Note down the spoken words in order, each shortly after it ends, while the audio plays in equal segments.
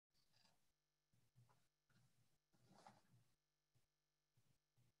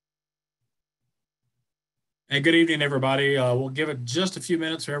Hey, good evening, everybody. We'll give it just a few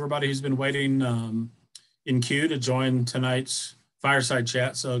minutes for everybody who's been waiting in queue to join tonight's fireside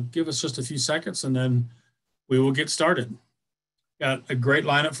chat. So give us just a few seconds and then we will get started. Got a great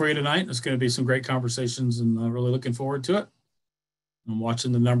lineup for you tonight. It's going to be some great conversations and really looking forward to it. I'm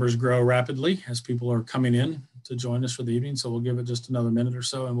watching the numbers grow rapidly as people are coming in to join us for the evening. So we'll give it just another minute or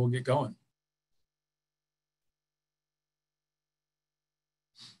so and we'll get going.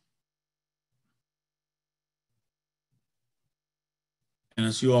 And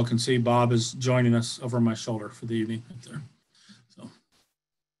as you all can see, Bob is joining us over my shoulder for the evening right there. So.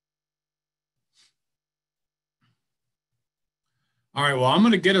 All right, well, I'm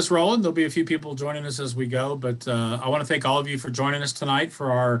going to get us rolling. There'll be a few people joining us as we go, but I want to thank all of you for joining us tonight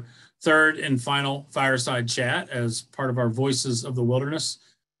for our third and final fireside chat as part of our Voices of the Wilderness,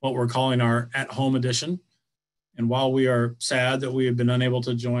 what we're calling our at-home edition. And while we are sad that we have been unable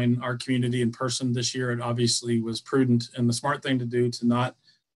to join our community in person this year, it obviously was prudent and the smart thing to do to not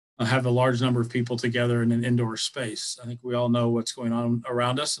have a large number of people together in an indoor space. I think we all know what's going on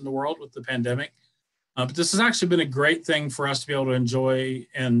around us in the world with the pandemic. But this has actually been a great thing for us to be able to enjoy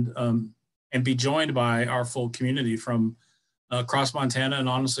and be joined by our full community from across Montana and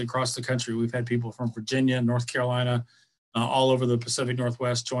honestly across the country. We've had people from Virginia, North Carolina, all over the Pacific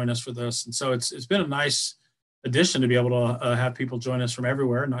Northwest join us for this. And so it's been a nice addition to be able to have people join us from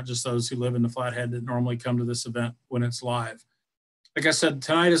everywhere, not just those who live in the Flathead that normally come to this event when it's live. Like I said,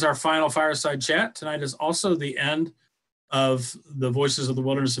 tonight is our final fireside chat. Tonight is also the end of the Voices of the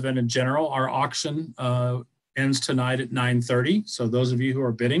Wilderness event in general. Our auction ends tonight at 9:30. So those of you who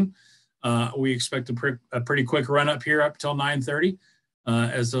are bidding, we expect a pretty quick run up here up till 9:30.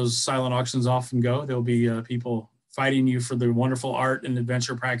 As those silent auctions often go, there'll be people fighting you for the wonderful art and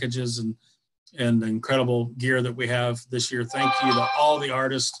adventure packages and the incredible gear that we have this year. Thank you to all the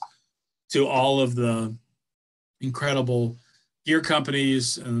artists, to all of the incredible gear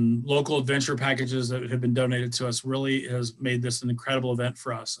companies and local adventure packages that have been donated to us. Really has made this an incredible event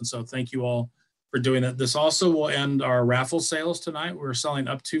for us. And so thank you all for doing that. This also will end our raffle sales tonight. We're selling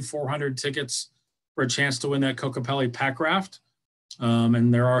up to 400 tickets for a chance to win that Kokopelli pack raft.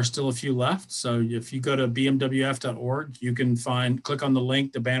 And there are still a few left. So if you go to bmwf.org, you can click on the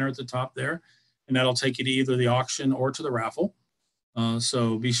link, the banner at the top there, and that'll take you to either the auction or to the raffle.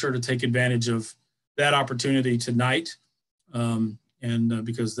 So be sure to take advantage of that opportunity tonight.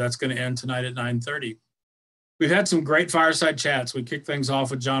 Because that's going to end tonight at 9:30. We've had some great fireside chats. We kicked things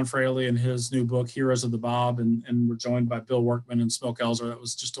off with John Fraley and his new book, Heroes of the Bob, and we're joined by Bill Workman and Smoke Elzer. That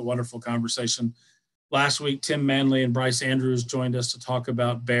was just a wonderful conversation. Last week, Tim Manley and Bryce Andrews joined us to talk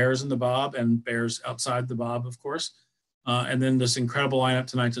about bears in the Bob and bears outside the Bob, of course. And then this incredible lineup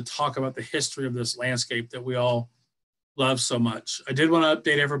tonight to talk about the history of this landscape that we all love so much. I did want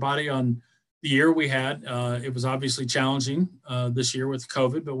to update everybody on the year we had. It was obviously challenging this year with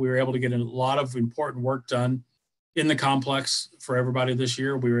COVID, but we were able to get a lot of important work done in the complex for everybody this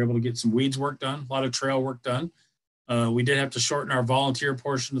year. We were able to get some weeds work done, a lot of trail work done. We did have to shorten our volunteer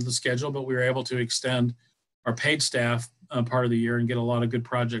portion of the schedule, but we were able to extend our paid staff part of the year and get a lot of good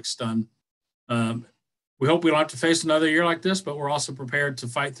projects done. We hope we don't have to face another year like this, but we're also prepared to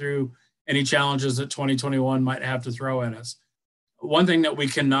fight through any challenges that 2021 might have to throw at us. One thing that we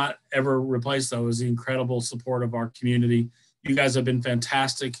cannot ever replace, though, is the incredible support of our community. You guys have been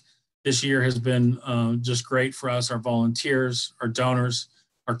fantastic. This year has been just great for us, our volunteers, our donors,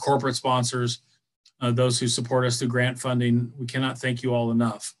 our corporate sponsors, those who support us through grant funding. We cannot thank you all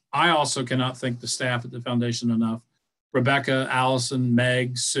enough. I also cannot thank the staff at the foundation enough. Rebecca, Allison,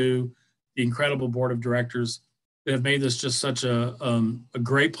 Meg, Sue, the incredible board of directors that have made this just such a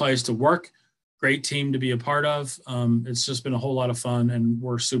great place to work, great team to be a part of. It's just been a whole lot of fun, and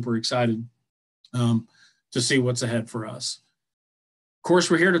we're super excited to see what's ahead for us. Of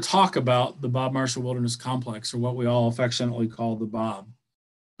course, we're here to talk about the Bob Marshall Wilderness Complex, or what we all affectionately call the Bob.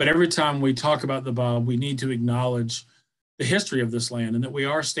 But every time we talk about the Bob, we need to acknowledge the history of this land and that we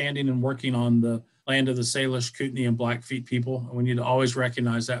are standing and working on the land of the Salish, Kootenai, and Blackfeet people. And we need to always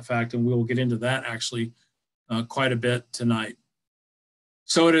recognize that fact, and we will get into that actually quite a bit tonight.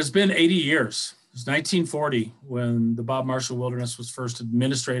 So it has been 80 years. It was 1940 when the Bob Marshall Wilderness was first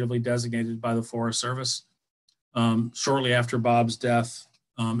administratively designated by the Forest Service, shortly after Bob's death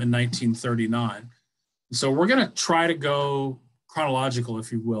in 1939. And so we're going to try to go chronological,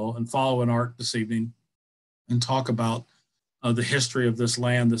 if you will, and follow an arc this evening and talk about the history of this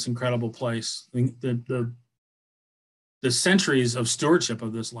land, this incredible place, the centuries of stewardship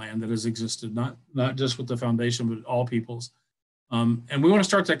of this land that has existed, not just with the foundation, but all peoples. And we want to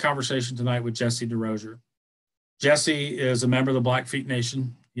start that conversation tonight with Jesse DeRosier. Jesse is a member of the Blackfeet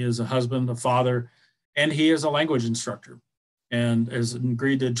Nation. He is a husband, a father, and he is a language instructor and has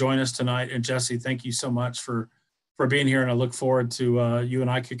agreed to join us tonight. And Jesse, thank you so much for being here, and I look forward to you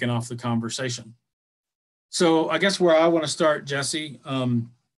and I kicking off the conversation. So I guess where I want to start, Jesse,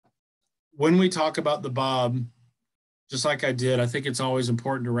 when we talk about the Bob, just like I did, I think it's always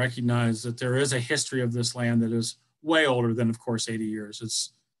important to recognize that there is a history of this land that is way older than, of course, 80 years.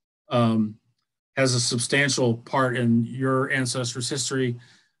 It's has a substantial part in your ancestors' history.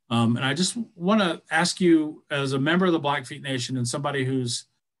 And I just want to ask you, as a member of the Blackfeet Nation and somebody whose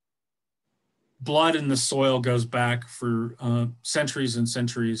blood in the soil goes back for centuries and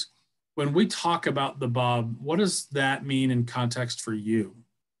centuries, when we talk about the Bob, what does that mean in context for you?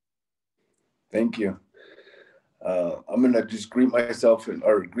 Thank you. I'm going to just greet myself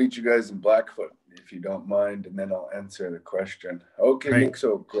or greet you guys in Blackfoot, if you don't mind, and then I'll answer the question. Okay, Right.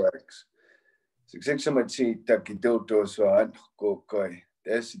 So correct. Siksamachi takidoto so an ko koi.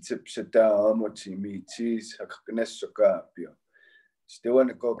 Desitip sata amochi mi cheese haknesokapio. Still want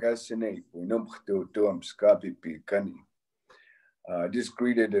to go gasinate. We know to scapi pikani. Just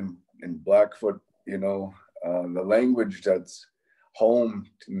greeted in Blackfoot, the language that's home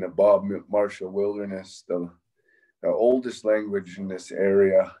in the Bob Marshall Wilderness, the oldest language in this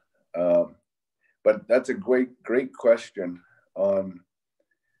area. But that's a great question on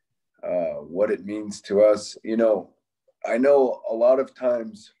what it means to us. I know a lot of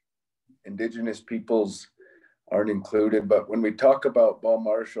times Indigenous peoples aren't included, but when we talk about Bob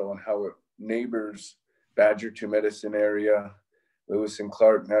Marshall and how it neighbors Badger to Medicine area, Lewis and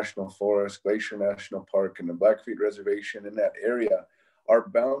Clark National Forest, Glacier National Park, and the Blackfeet Reservation in that area, our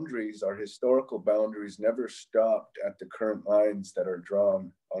boundaries, our historical boundaries never stopped at the current lines that are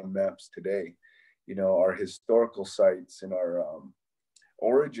drawn on maps today. Our historical sites and our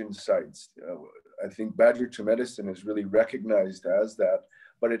origin sites, I think Badger to Medicine is really recognized as that,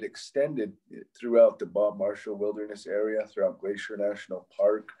 but it extended throughout the Bob Marshall Wilderness area, throughout Glacier National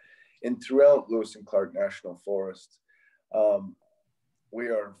Park, and throughout Lewis and Clark National Forest. We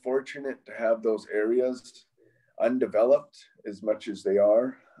are fortunate to have those areas undeveloped as much as they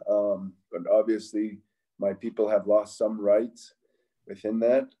are, but obviously my people have lost some rights within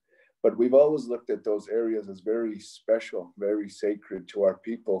that. But we've always looked at those areas as very special, very sacred to our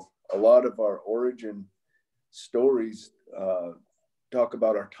people. A lot of our origin stories talk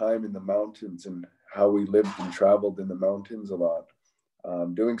about our time in the mountains and how we lived and traveled in the mountains a lot.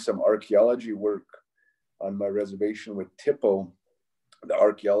 Doing some archaeology work on my reservation with Tippo, the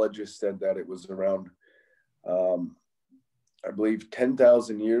archaeologist said that it was around, I believe,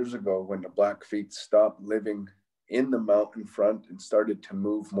 10,000 years ago when the Blackfeet stopped living in the mountain front and started to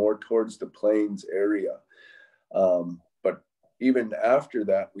move more towards the plains area. But even after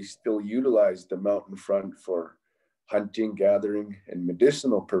that, we still utilized the mountain front for hunting, gathering, and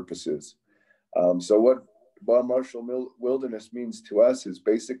medicinal purposes. So what Bob Marshall Wilderness means to us is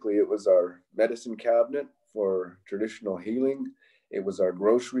basically it was our medicine cabinet for traditional healing. It was our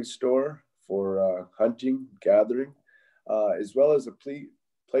grocery store for hunting, gathering, as well as a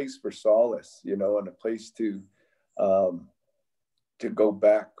place for solace, and a place to go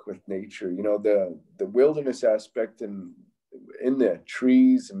back with nature. The wilderness aspect in the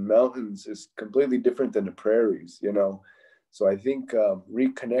trees and mountains is completely different than the prairies, So I think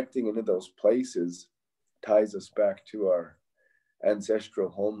reconnecting into those places ties us back to our ancestral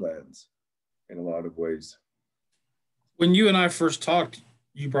homelands in a lot of ways. When you and I first talked,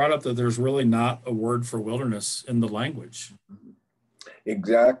 you brought up that there's really not a word for wilderness in the language.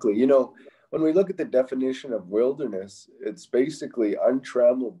 Exactly. When we look at the definition of wilderness, it's basically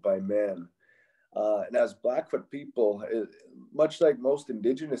untrammeled by man. And as Blackfoot people, much like most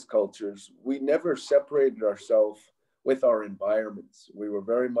indigenous cultures, we never separated ourselves with our environments. We were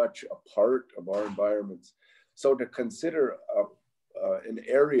very much a part of our environments. So to consider an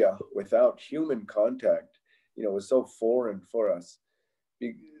area without human contact, was so foreign for us.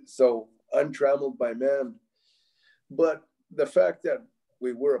 So untrammeled by man. But the fact that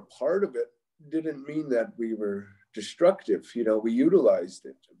we were a part of it didn't mean that we were destructive. We utilized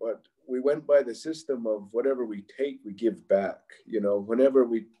it, but we went by the system of whatever we take, we give back. Whenever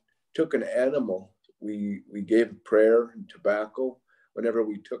we took an animal, we gave prayer and tobacco. Whenever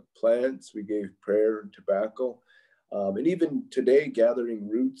we took plants, we gave prayer and tobacco. And even today, gathering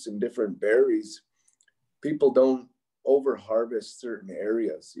roots and different berries, people don't over harvest certain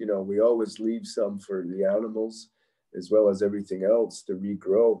areas. We always leave some for the animals as well as everything else to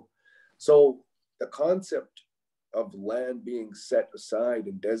regrow. So the concept of land being set aside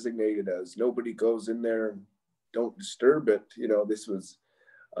and designated as nobody goes in there and don't disturb it, this was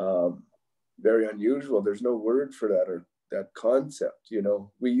very unusual. There's no word for that, or that concept. You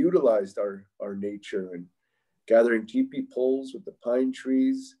know, we utilized our nature and gathering teepee poles with the pine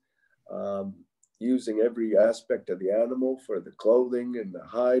trees, using every aspect of the animal for the clothing and the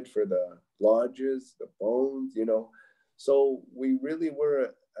hide for the lodges, the bones, you know. So we really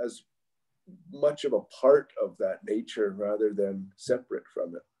were as much of a part of that nature rather than separate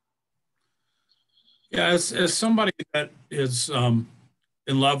from it. Yeah, as somebody that is in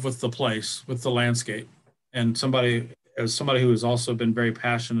love with the place, with the landscape, and as somebody who has also been very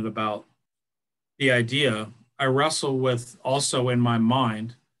passionate about the idea, I wrestle with also in my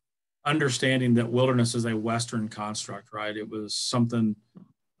mind understanding that wilderness is a Western construct, right? It was something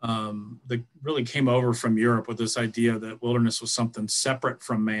that really came over from Europe with this idea that wilderness was something separate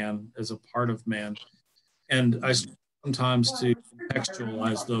from man, as a part of man. And I sometimes to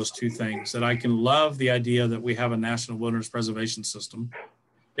contextualize those two things, that I can love the idea that we have a national wilderness preservation system,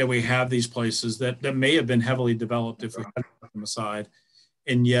 that we have these places that may have been heavily developed if we had put them aside,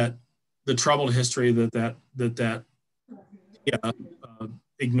 and yet the troubled history that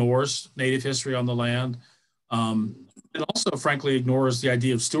ignores Native history on the land. It also, frankly, ignores the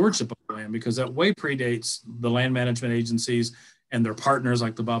idea of stewardship of the land, because that way predates the land management agencies and their partners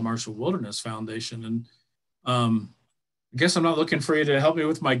like the Bob Marshall Wilderness Foundation. And I guess I'm not looking for you to help me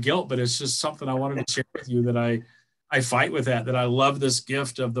with my guilt, but it's just something I wanted to share with you, that I fight with that I love this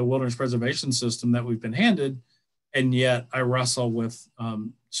gift of the wilderness preservation system that we've been handed. And yet I wrestle with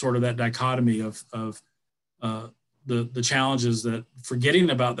sort of that dichotomy of the challenges that forgetting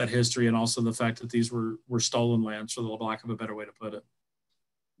about that history, and also the fact that these were stolen lands, for the lack of a better way to put it.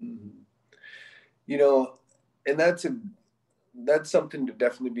 You know, and that's something to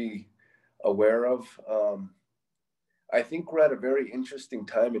definitely be aware of. I think we're at a very interesting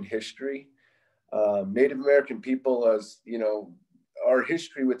time in history. Native American people, as you know, our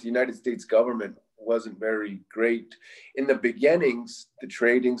history with the United States government wasn't very great. In the beginnings, the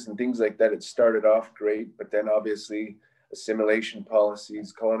tradings and things like that, it started off great, but then obviously assimilation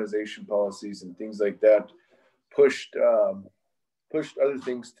policies, colonization policies, and things like that pushed other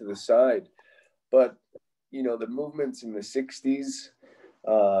things to the side. But, you know, the movements in the 60s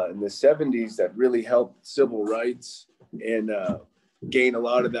and the 70s that really helped civil rights and gain a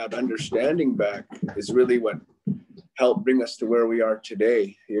lot of that understanding back is really what helped bring us to where we are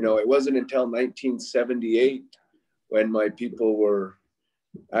today. You know, it wasn't until 1978 when my people were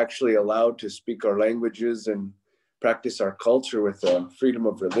actually allowed to speak our languages and practice our culture with the Freedom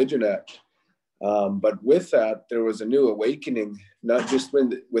of Religion Act. But with that, there was a new awakening, not just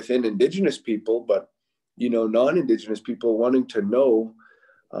within Indigenous people, but, you know, non-Indigenous people wanting to know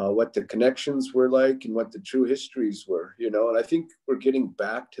what the connections were like and what the true histories were, you know. And I think we're getting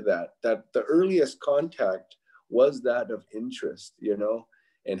back to that the earliest contact was that of interest, you know,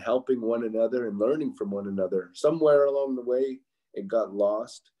 and helping one another and learning from one another. Somewhere along the way, it got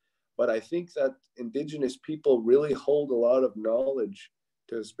lost. But I think that Indigenous people really hold a lot of knowledge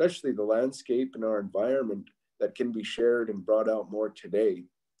to especially the landscape and our environment that can be shared and brought out more today.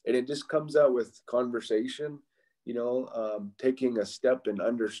 And it just comes out with conversation, you know, taking a step in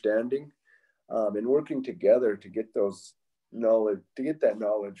understanding and working together to get those knowledge, to get that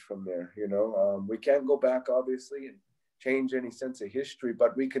knowledge from there. You know, we can't go back obviously and change any sense of history,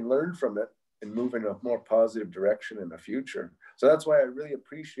 but we can learn from it and move in a more positive direction in the future. So that's why I really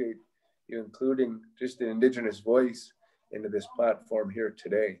appreciate you including just the Indigenous voice into this platform here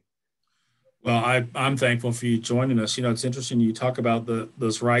today. Well, I'm thankful for you joining us. You know, it's interesting. You talk about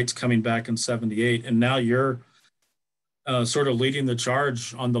those rights coming back in '78, and now you're sort of leading the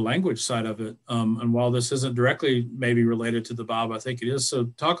charge on the language side of it. And while this isn't directly maybe related to the Bob, I think it is. So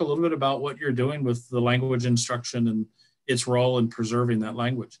talk a little bit about what you're doing with the language instruction and its role in preserving that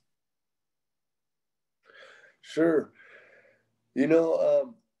language. Sure. You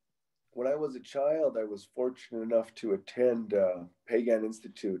know, when I was a child, I was fortunate enough to attend Pagan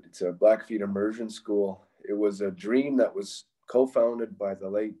Institute. It's a Blackfeet immersion school. It was a dream that was co-founded by the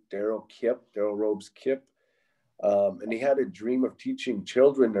late Daryl Robes Kipp. And he had a dream of teaching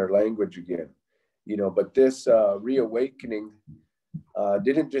children their language again, you know, but this reawakening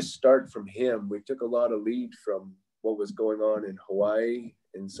didn't just start from him. We took a lot of lead from what was going on in Hawaii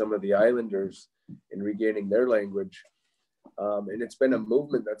and some of the islanders in regaining their language. And it's been a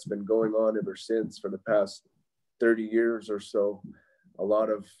movement that's been going on ever since. For the past 30 years or so, a lot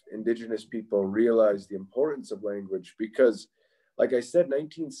of Indigenous people realized the importance of language because, like I said,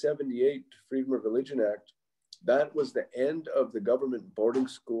 1978 Freedom of Religion Act, that was the end of the government boarding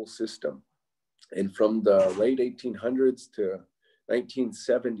school system. And from the late 1800s to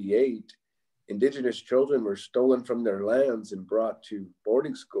 1978, Indigenous children were stolen from their lands and brought to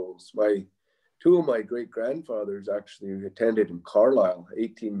boarding schools. My two of my great-grandfathers actually attended in Carlisle,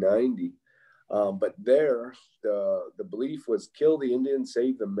 1890. But there, the belief was kill the Indian,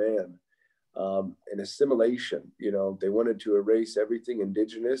 save the man. And assimilation, they wanted to erase everything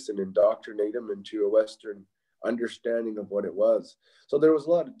indigenous and indoctrinate them into a Western understanding of what it was. So there was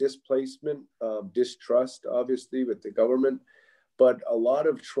a lot of displacement, distrust, obviously, with the government, but a lot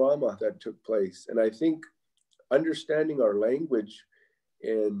of trauma that took place. And I think understanding our language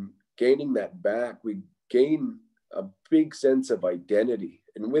and gaining that back, we gain a big sense of identity.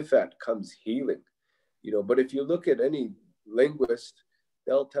 And with that comes healing, but if you look at any linguist,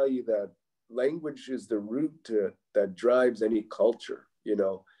 they'll tell you that language is the root that drives any culture,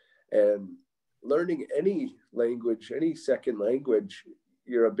 and learning any language, any second language,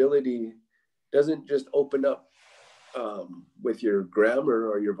 your ability doesn't just open up with your grammar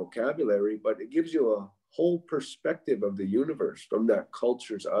or your vocabulary, but it gives you a whole perspective of the universe from that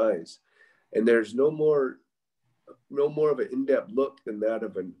culture's eyes. And there's no more of an in-depth look than that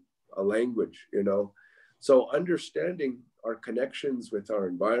of a language, So understanding our connections with our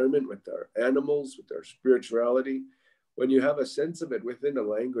environment, with our animals, with our spirituality, when you have a sense of it within a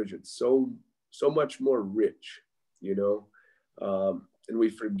language, it's so much more rich, and we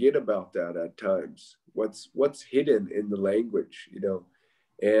forget about that at times. What's hidden in the language,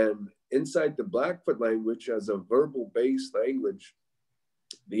 and inside the Blackfoot language, as a verbal-based language,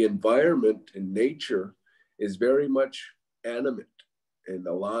 the environment and nature is very much animate and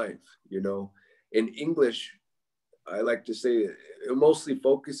alive, In English, I like to say it mostly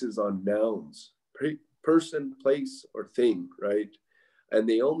focuses on nouns, person, place, or thing, right? And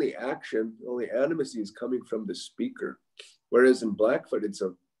the only animacy is coming from the speaker. Whereas in Blackfoot, it's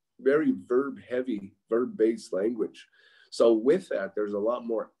a very verb-heavy, verb-based language. So with that, there's a lot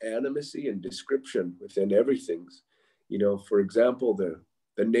more animacy and description within everything. For example,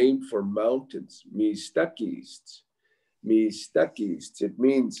 the name for mountains, Mistakist, it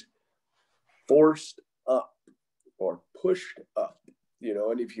means forced up or pushed up,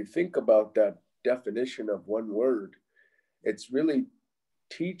 and if you think about that definition of one word, it's really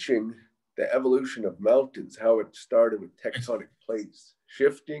teaching the evolution of mountains, how it started with tectonic plates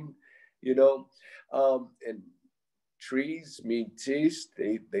shifting, and trees,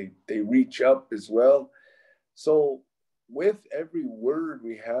 they reach up as well. So with every word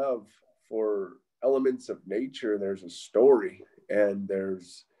we have for elements of nature, there's a story, and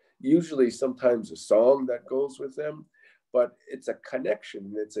there's usually sometimes a song that goes with them, but it's a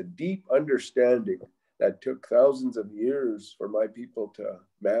connection. It's a deep understanding that took thousands of years for my people to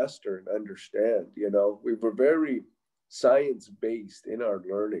master and understand. We were very science-based in our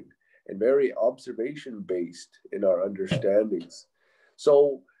learning and very observation-based in our understandings.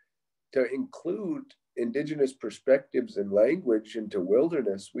 So to include indigenous perspectives and language into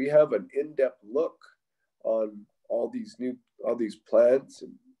wilderness, we have an in-depth look on all these plants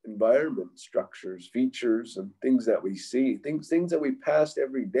and environment structures, features, and things that we see, things that we pass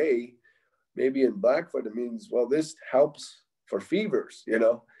every day. Maybe in Blackfoot, it means, well, this helps for fevers,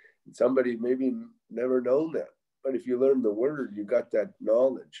 somebody maybe never known that. But if you learn the word, you got that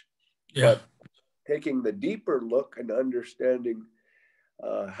knowledge. Yeah. But taking the deeper look and understanding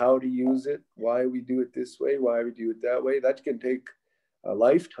how to use it, why we do it this way, why we do it that way, that can take a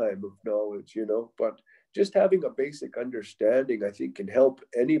lifetime of knowledge, but just having a basic understanding, I think, can help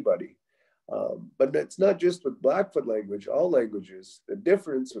anybody. But it's not just with Blackfoot language, all languages. The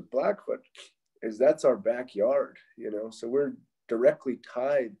difference with Blackfoot is that's our backyard, so we're directly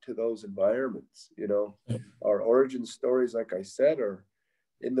tied to those environments, Our origin stories, like I said, are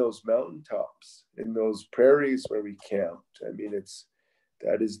in those mountaintops, in those prairies where we camped. I mean,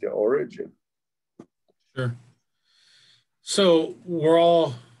 that is the origin. Sure. So we're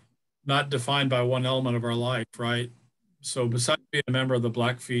all not defined by one element of our life, right? So besides being a member of the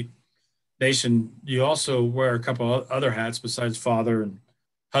Blackfeet Nation, you also wear a couple of other hats besides father and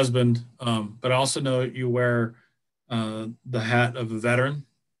husband, but I also know you wear the hat of a veteran,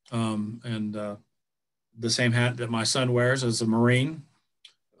 and the same hat that my son wears as a Marine.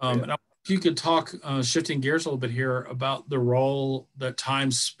 And if you could talk, shifting gears a little bit here, about the role that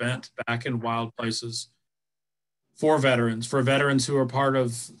time spent back in wild places for veterans who are part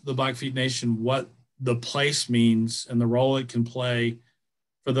of the Blackfeet Nation, what the place means and the role it can play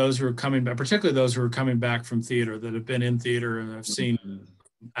for those who are coming back, particularly those who are coming back from theater, that have been in theater and have seen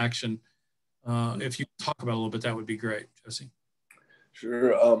action. If you talk about a little bit, that would be great, Jesse.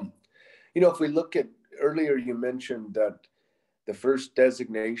 Sure. If we look at earlier, you mentioned that the first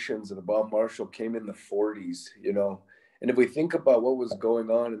designations of the bomb marshal came in the 40s, and if we think about what was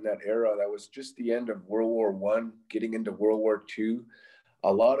going on in that era, that was just the end of World War I, getting into World War II.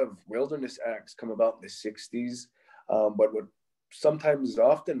 A lot of wilderness acts come about in the 60s. But what sometimes is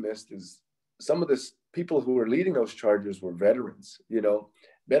often missed is some of the people who were leading those charges were veterans. You know,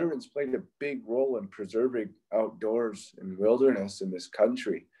 veterans played a big role in preserving outdoors and wilderness in this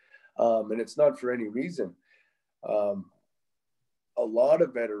country. And it's not for any reason. A lot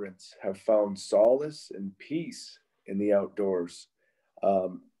of veterans have found solace and peace in the outdoors.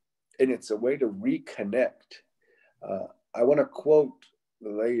 And it's a way to reconnect. I want to quote the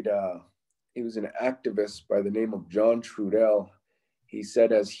late, he was an activist by the name of John Trudell. He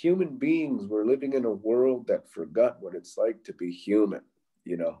said, as human beings, we're living in a world that forgot what it's like to be human,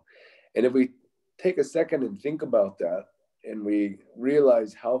 you know? And if we take a second and think about that, and we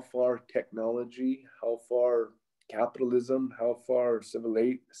realize how far technology, how far capitalism, how far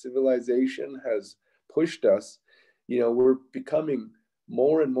civilization has pushed us, you know, we're becoming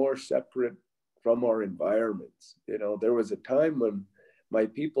more and more separate from our environments. You know, there was a time when my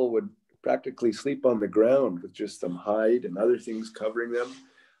people would practically sleep on the ground with just some hide and other things covering them.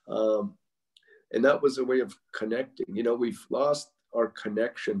 And that was a way of connecting. You know, we've lost our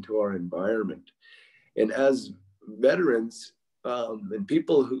connection to our environment. And as veterans and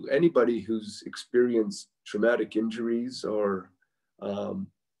people anybody who's experienced traumatic injuries or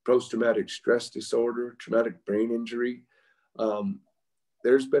post-traumatic stress disorder, traumatic brain injury,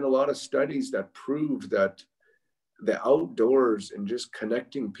 there's been a lot of studies that prove that the outdoors and just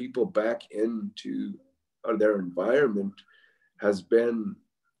connecting people back into their environment has been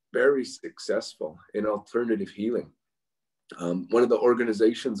very successful in alternative healing. One of the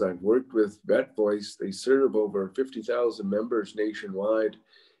organizations I've worked with, Vet Voice, they serve over 50,000 members nationwide.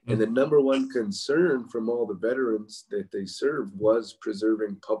 And the number one concern from all the veterans that they serve was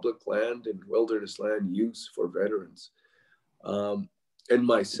preserving public land and wilderness land use for veterans. And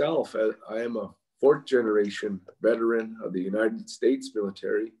myself, I am a fourth generation veteran of the United States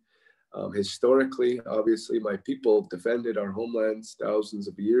military. Historically, obviously, my people defended our homelands thousands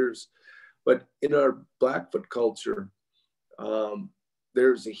of years. But in our Blackfoot culture,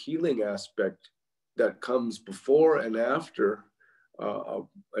 there's a healing aspect that comes before and after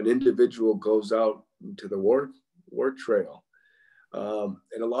an individual goes out into the war trail.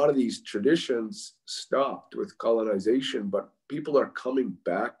 And a lot of these traditions stopped with colonization, but people are coming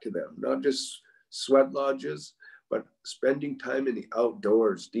back to them, not just sweat lodges, but spending time in the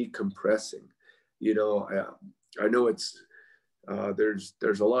outdoors, decompressing. You know, I know it's,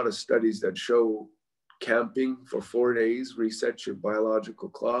 there's a lot of studies that show camping for 4 days resets your biological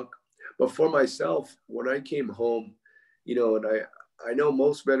clock. But for myself, when I came home, you know, and I know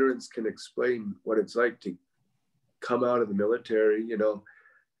most veterans can explain what it's like to come out of the military. You know,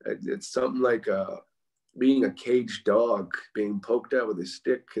 it's something like being a caged dog, being poked out with a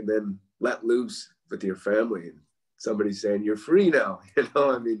stick and then let loose with your family. And somebody saying, you're free now. You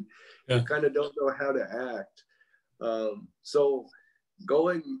know, I mean, yeah. You kind of don't know how to act. So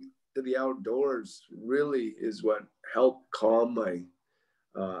going to the outdoors really is what helped calm my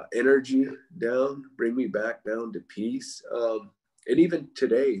energy down, bring me back down to peace. And even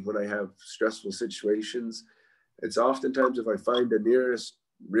today, when I have stressful situations, it's oftentimes if I find the nearest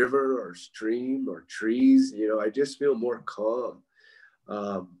river or stream or trees, you know, I just feel more calm.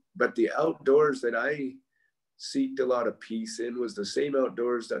 But the outdoors that I seeked a lot of peace in was the same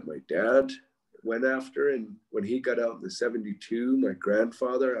outdoors that my dad went after. And when he got out in the 72, my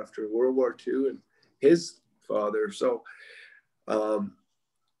grandfather after World War II and his father. So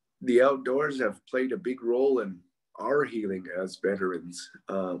the outdoors have played a big role in our healing as veterans.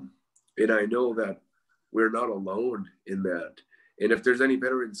 And I know that we're not alone in that. And if there's any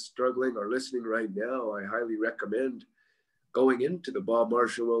veterans struggling or listening right now, I highly recommend going into the Bob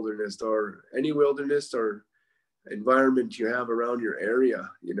Marshall Wilderness or any wilderness or environment you have around your area.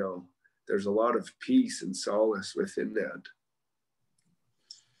 You know, there's a lot of peace and solace within that.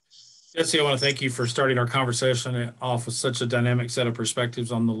 Jesse, I want to thank you for starting our conversation off with such a dynamic set of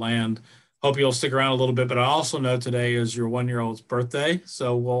perspectives on the land. Hope you'll stick around a little bit, but I also know today is your 1-year-old's birthday,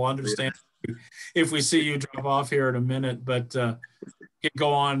 so we'll understand if we see you drop off here in a minute, but could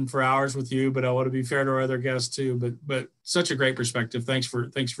go on for hours with you, but I want to be fair to our other guests too, but such a great perspective. Thanks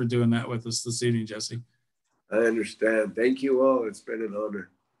for doing that with us this evening, Jesse. I understand. Thank you all. It's been an honor.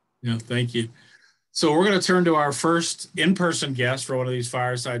 Yeah, thank you. So we're going to turn to our first in-person guest for one of these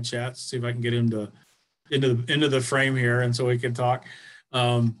fireside chats. See if I can get him into the frame here, and so we can talk.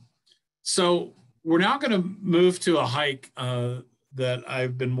 So we're now going to move to a hike that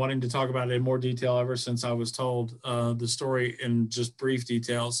I've been wanting to talk about in more detail ever since I was told the story in just brief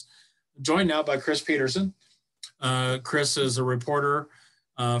details. Joined now by Chris Peterson. Chris is a reporter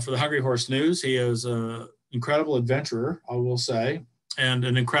for the Hungry Horse News. He is an incredible adventurer, I will say. and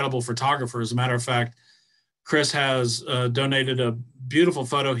an incredible photographer. As a matter of fact, Chris has donated a beautiful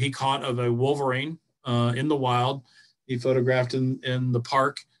photo he caught of a wolverine in the wild. He photographed in the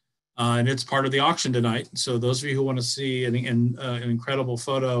park, and it's part of the auction tonight. So those of you who want to see an incredible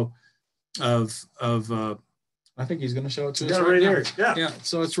photo of I think he's going to show it to us right here. Yeah.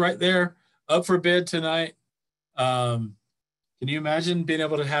 So it's right there, up for bid tonight. Can you imagine being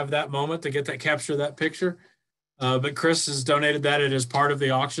able to have that moment to get that capture that picture? But Chris has donated that. It is part of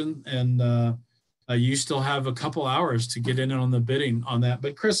the auction, and you still have a couple hours to get in on the bidding on that.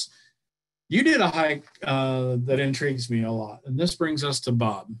 But Chris, you did a hike that intrigues me a lot, and this brings us to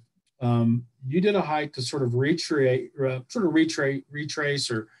Bob. You did a hike to sort of retrace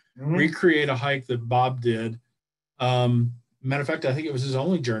or recreate a hike that Bob did. Matter of fact, I think it was his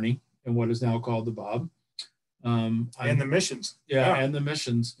only journey in what is now called the Bob. And the missions. Yeah, and the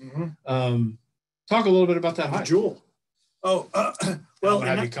missions. Talk a little bit about that hike. Jewel. Oh, well, I'll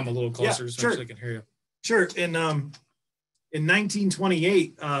have you come a little closer so I can hear you. Sure. In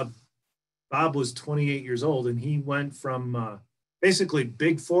 1928, Bob was 28 years old, and he went from basically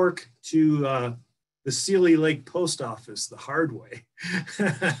Big Fork to the Sealy Lake Post Office the hard way.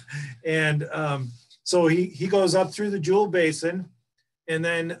 And so he goes up through the Jewel Basin, and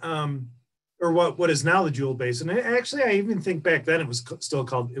then or what is now the Jewel Basin. And actually, I even think back then it was still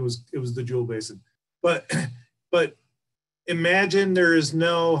called, it was the Jewel Basin. But imagine there is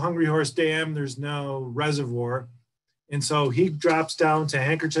no Hungry Horse Dam, there's no reservoir. And so he drops down to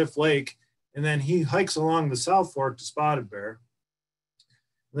Handkerchief Lake, and then he hikes along the South Fork to Spotted Bear.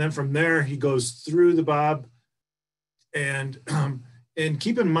 And then from there, he goes through the Bob. And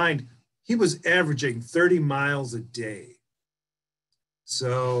keep in mind, he was averaging 30 miles a day.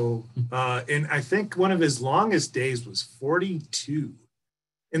 So, and I think one of his longest days was 42.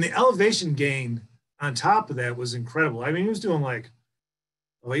 And the elevation gain on top of that was incredible. I mean, he was doing like,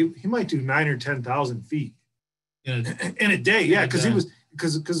 he might do 9,000 or 10,000 feet in a day. Yeah,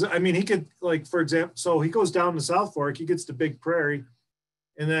 because I mean, he could, like, for example, so he goes down to South Fork, he gets to Big Prairie,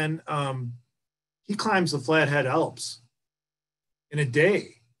 and then he climbs the Flathead Alps in a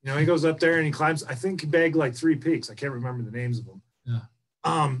day. You know, he goes up there and he climbs, I think he bagged like 3 peaks. I can't remember the names of them. Yeah.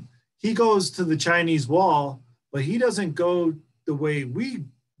 He goes to the Chinese Wall, but he doesn't go the way we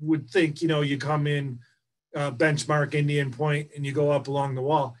would think, you know, you come in Benchmark, Indian Point, and you go up along the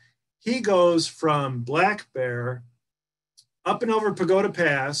wall. He goes from Black Bear up and over Pagoda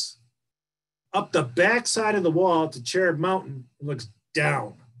Pass, up the backside of the wall to Cherub Mountain, and looks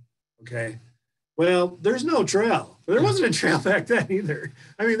down. Okay. Well, there's no trail. There wasn't a trail back then either.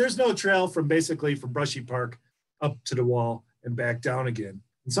 I mean, there's no trail from Brushy Park up to the wall and back down again.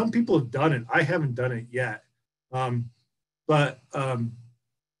 And some people have done it. I haven't done it yet.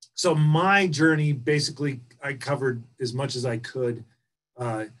 So my journey, basically, I covered as much as I could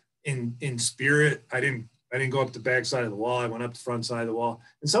in spirit. I didn't go up the back side of the wall. I went up the front side of the wall.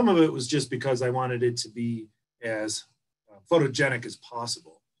 And some of it was just because I wanted it to be as photogenic as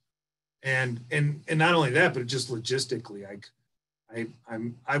possible. And not only that, but just logistically,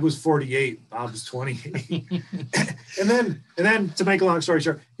 I was 48, Bob was 28. and then to make a long story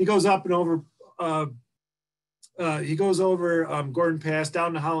short, he goes up and over Gordon Pass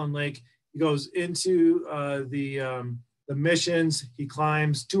down to Holland Lake. He goes into the missions. He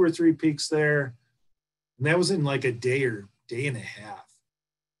climbs 2 or 3 peaks there. And that was in like a day or day and a half.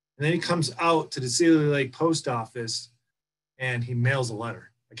 And then he comes out to the Sealy Lake Post Office and he mails a letter.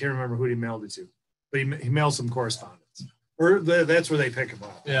 I can't remember who he mailed it to, but he mailed some correspondence. Or that's where they pick him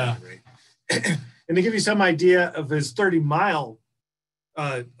up. Yeah. And to give you some idea of his 30-mile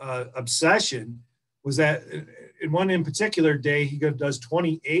obsession, was that in one in particular day, he does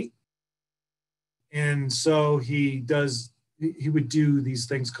 28. And so he would do these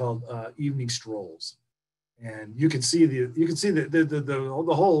things called evening strolls. And you can see the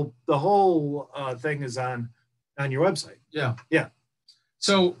whole thing is on your website. Yeah. Yeah.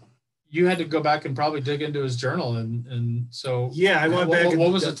 So you had to go back and probably dig into his journal, and so yeah, I went back.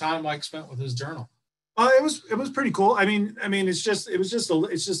 What was the time like spent with his journal? It was pretty cool. I mean, it's just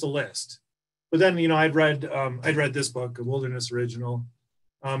a list. But then, you know, I'd read this book, A Wilderness Original,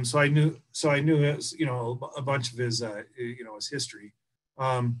 so I knew his, you know, a bunch of his his history,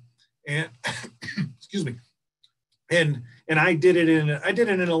 and excuse me, and I did it in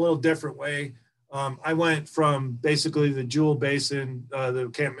a little different way. I went from basically the Jewel Basin, the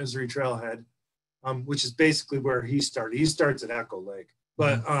Camp Misery Trailhead, which is basically where he started. He starts at Echo Lake,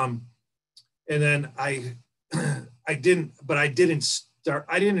 but and then I didn't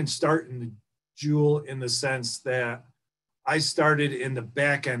start in the Jewel in the sense that I started in the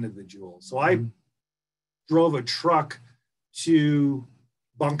back end of the Jewel. So I drove a truck to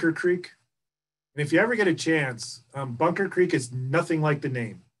Bunker Creek. And if you ever get a chance, Bunker Creek is nothing like the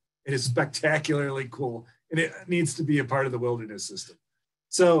name. It is spectacularly cool, and it needs to be a part of the wilderness system.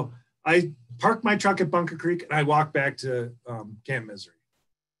 So I parked my truck at Bunker Creek, and I walked back to Camp Misery.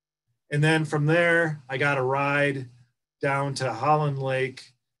 And then from there, I got a ride down to Holland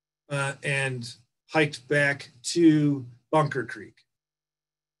Lake and hiked back to Bunker Creek.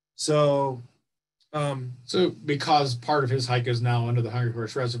 So because part of his hike is now under the Hungry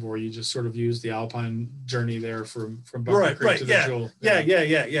Horse Reservoir, you just sort of use the Alpine journey there from Bunker Creek to the Jewel. Yeah.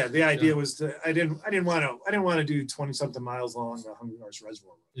 The idea was that I didn't want to do 20-something miles along the Hungry Horse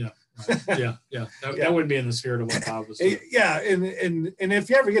Reservoir. Yeah. Right. Yeah. That wouldn't be in the spirit of what Bob was doing. Yeah, and if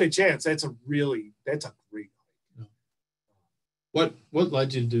you ever get a chance, that's a great hike. Yeah. What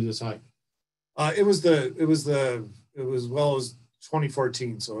led you to do this hike? It was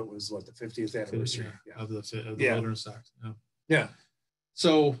 2014, so it was the 50th anniversary of the Wilderness Act. Yeah.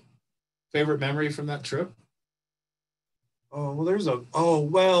 So, favorite memory from that trip?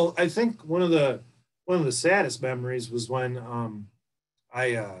 I think one of the saddest memories was when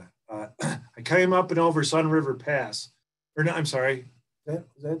I came up and over Sun River Pass, or no, I'm sorry, is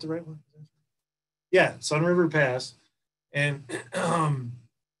that the right one? Yeah, Sun River Pass, and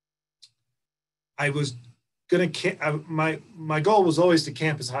I was gonna my goal was always to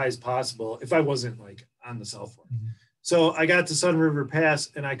camp as high as possible if I wasn't on the South Fork. Mm-hmm. So I got to Sun River Pass,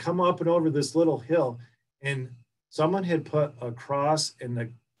 and I come up and over this little hill, and someone had put a cross in the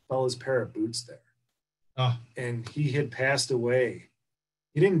fella's pair of boots there. And he had passed away.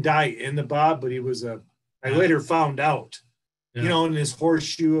 He didn't die in the Bob, but he was I later found out, in his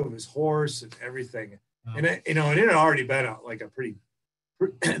horseshoe of his horse and everything. And it had already been a pretty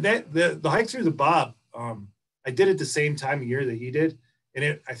the hike through the Bob. I did it the same time of year that he did,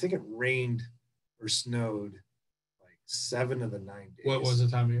 and I think it rained or snowed 7 of the 9 days. What was the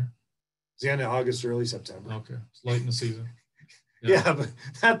time of year? It's the end of August, early September. Okay, it's late in the season. Yeah, but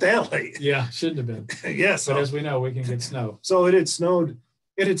not that late. Yeah, shouldn't have been. Yes, but as we know, we can get snow. So it had snowed.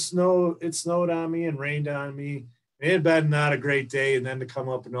 It snowed on me and rained on me. It had been not a great day, and then to come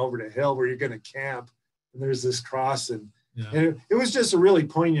up and over the hill where you're going to camp, and there's this cross, and it was just a really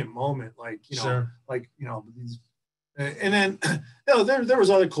poignant moment. Sure. And then there was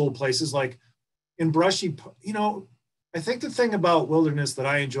other cool places in Brushy. I think the thing about wilderness that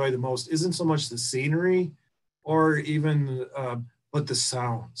I enjoy the most isn't so much the scenery, or even but the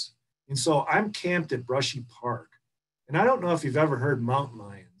sounds. And so I'm camped at Brushy Park. And I don't know if you've ever heard mountain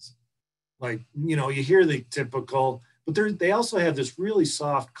lions. You hear the typical, but they also have this really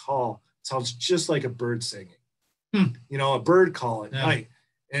soft call. It sounds just like a bird singing. A bird call at night.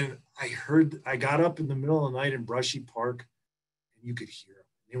 And I got up in the middle of the night in Brushy Park, and you could hear them.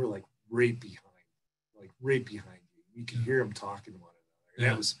 They were right behind you. You could hear them talking to one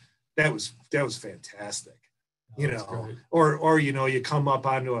another. And that was fantastic. Or you come up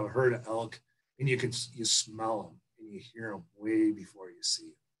onto a herd of elk, and you smell them. You hear them way before you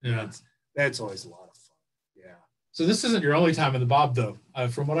see them. Yeah. That's always a lot of fun. Yeah. So this isn't your only time in the Bob, though.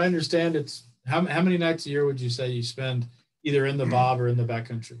 From what I understand, it's how many nights a year would you say you spend either in the Bob or in the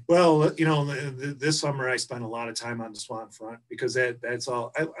backcountry? Well, this summer I spent a lot of time on the Swan Front because that's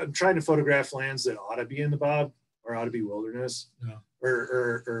all. I'm trying to photograph lands that ought to be in the Bob or ought to be wilderness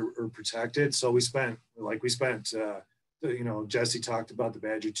or protected. So we spent, Jesse talked about the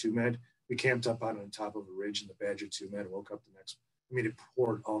Badger 2 Med. We camped up on top of a ridge in the Badger 2 Med, woke up it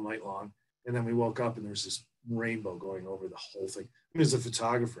poured all night long. And then we woke up and there's this rainbow going over the whole thing. As a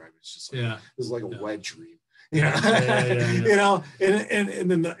photographer, it's just it was like a wet dream. And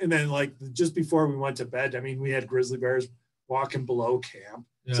then just before we went to bed, we had grizzly bears walking below camp.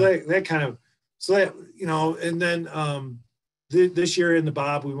 Yeah. And then this year in the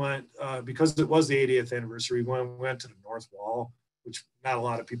Bob, we went, because it was the 80th anniversary, we went to the North Wall, which not a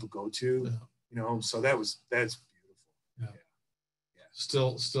lot of people go to, so that's beautiful. Yeah.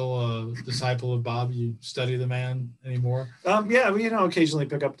 Still a disciple of Bob. You study the man anymore? We occasionally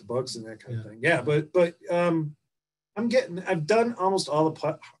pick up the books and that kind of thing. Yeah, but I've done almost all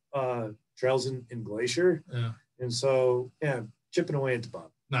the trails in Glacier. Yeah. And so chipping away at the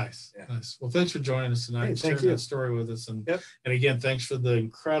Bob. Nice. Yeah. Nice. Well, thanks for joining us tonight. Hey, sharing that story with us. And again, thanks for the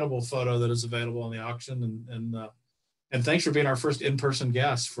incredible photo that is available on the auction, and thanks for being our first in-person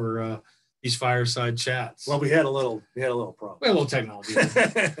guest for these fireside chats. Well, we had a little problem. We had a little technology.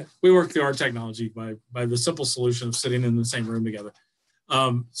 We worked through our technology by the simple solution of sitting in the same room together.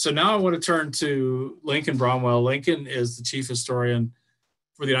 So now I want to turn to Lincoln Bramwell. Lincoln is the chief historian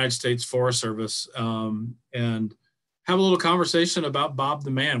for the United States Forest Service, and have a little conversation about Bob the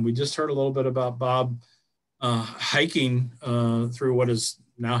man. We just heard a little bit about Bob hiking through what is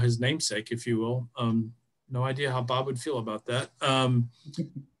now his namesake, if you will. No idea how Bob would feel about that.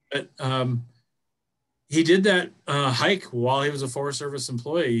 But he did that hike while he was a Forest Service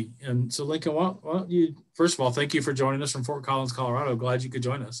employee. And so, Lincoln, why don't you, first of all, thank you for joining us from Fort Collins, Colorado. Glad you could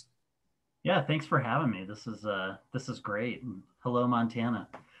join us. Yeah, thanks for having me. This is great. Hello, Montana.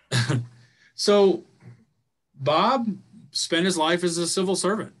 So, Bob spent his life as a civil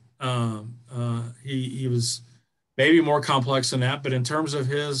servant. He was maybe more complex than that, but in terms of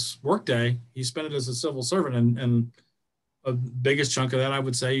his workday, he spent it as a civil servant, and a biggest chunk of that, I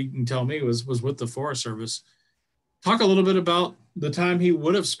would say, you can tell me, was with the Forest Service. Talk a little bit about the time he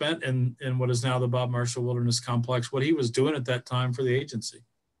would have spent in what is now the Bob Marshall Wilderness Complex, what he was doing at that time for the agency.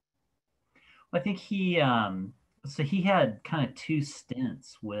 I think he had kind of two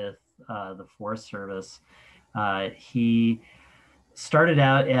stints with the Forest Service. He started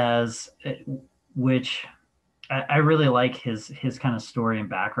out as, which I really like his kind of story and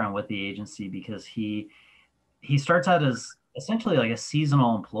background with the agency, because he starts out as essentially like a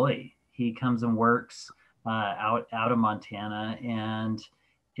seasonal employee. He comes and works out of Montana, and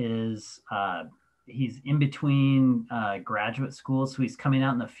he's in between graduate schools, so he's coming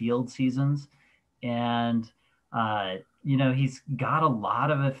out in the field seasons, and he's got a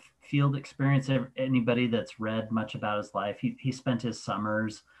lot of field experience. Anybody that's read much about his life, he spent his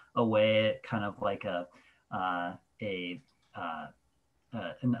summers away at kind of like an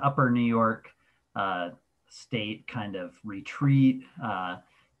upper New York state kind of retreat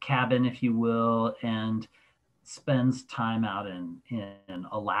cabin, if you will, and spends time out in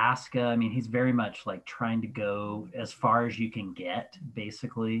Alaska. I mean, he's very much like trying to go as far as you can get,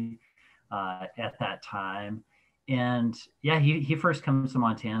 basically, at that time. And yeah, he first comes to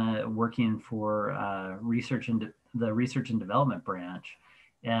Montana working for the research and development branch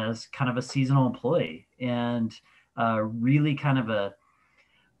as kind of a seasonal employee, and really kind of a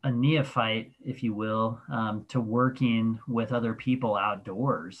neophyte, if you will, to working with other people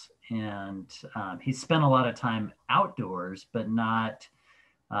outdoors. And he spent a lot of time outdoors, but not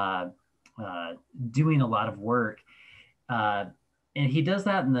doing a lot of work. And he does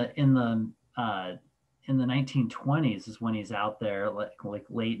that in the 1920s is when he's out there, like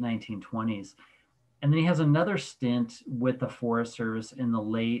late 1920s. And then he has another stint with the Forest Service in the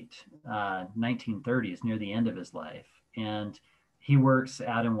late 1930s, near the end of his life. And he works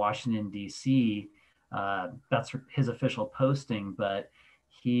out in Washington, D.C. That's his official posting, but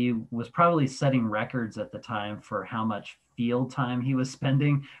he was probably setting records at the time for how much field time he was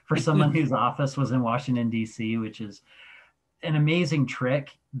spending for someone whose office was in Washington, D.C., which is an amazing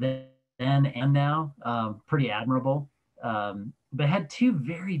trick then and now, pretty admirable. But had two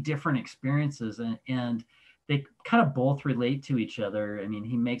very different experiences, and they kind of both relate to each other. I mean,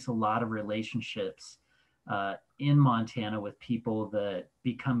 he makes a lot of relationships in Montana with people that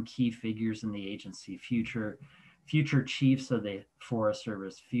become key figures in the agency, future chiefs of the Forest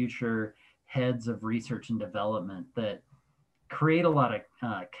Service, future heads of research and development, that create a lot of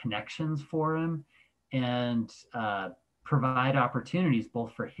connections for him, and provide opportunities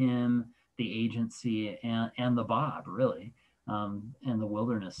both for him, the agency, and the Bob, really, and the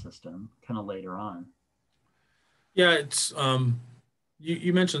wilderness system kind of later on. Yeah, it's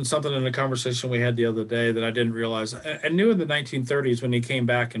you mentioned something in a conversation we had the other day that I didn't realize. I knew in the 1930s when he came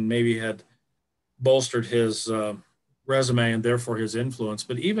back and maybe had bolstered his resume and therefore his influence,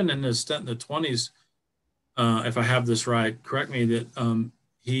 but even in his stint in the 20s, if I have this right, correct me, that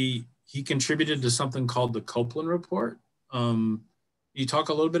he contributed to something called the Copeland Report. You talk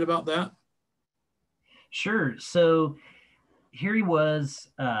a little bit about that? Sure. So here he was,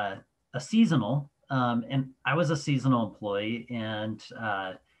 a seasonal, and I was a seasonal employee, and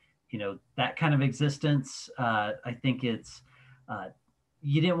that kind of existence. I think it's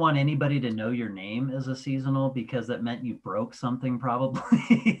you didn't want anybody to know your name as a seasonal, because that meant you broke something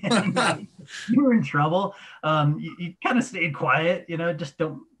probably. You were in trouble. You kind of stayed quiet, just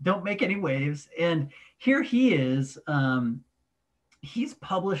don't make any waves. And here he is. He's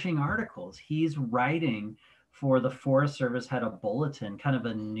publishing articles. He's writing for the Forest Service, had a bulletin, kind of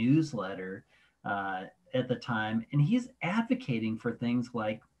a newsletter at the time. And he's advocating for things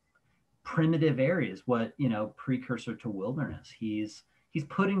like primitive areas, precursor to wilderness. He's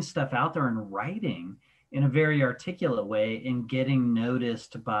putting stuff out there and writing in a very articulate way, and getting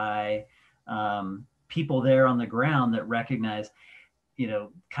noticed by people there on the ground that recognize,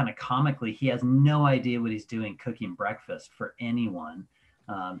 kind of comically, he has no idea what he's doing cooking breakfast for anyone.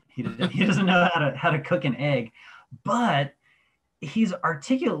 He doesn't know how to cook an egg, but he's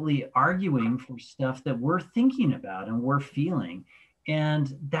articulately arguing for stuff that we're thinking about and we're feeling.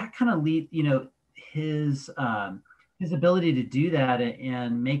 And that kind of his ability to do that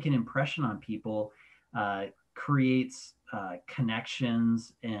and make an impression on people creates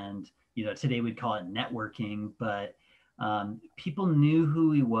connections, and today we'd call it networking, but people knew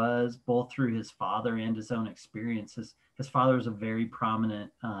who he was both through his father and his own experiences. His father was a very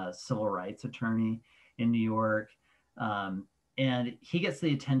prominent civil rights attorney in New York, and he gets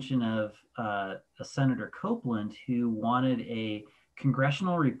the attention of Senator Copeland, who wanted a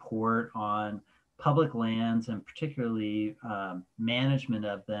congressional report on public lands and particularly management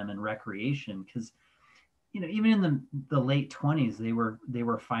of them and recreation, because even in the late 20s they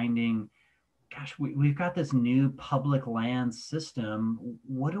were finding, gosh, we've got this new public land system.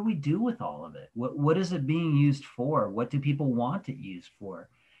 What do we do with all of it? What is it being used for? What do people want it used for?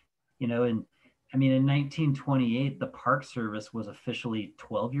 And I mean, in 1928, the Park Service was officially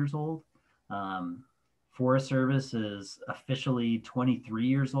 12 years old. Forest Service is officially 23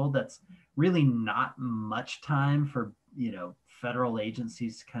 years old. That's really not much time for, federal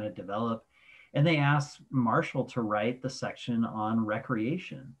agencies to kind of develop. And they asked Marshall to write the section on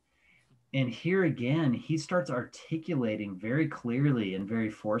recreation. And here again, he starts articulating very clearly and very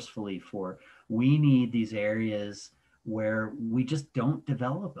forcefully for, we need these areas where we just don't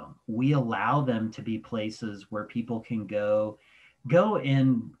develop them. We allow them to be places where people can go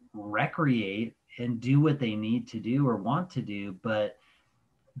and recreate and do what they need to do or want to do. But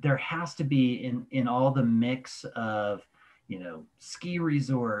there has to be in all the mix of, ski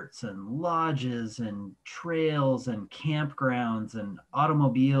resorts and lodges and trails and campgrounds and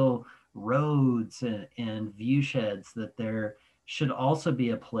automobile roads and view sheds, that there should also be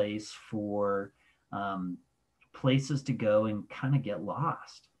a place for places to go and kind of get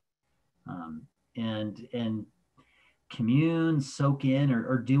lost and commune, soak in,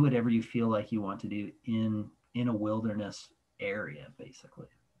 or do whatever you feel like you want to do in a wilderness area, basically.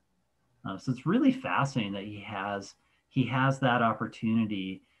 So it's really fascinating that he has that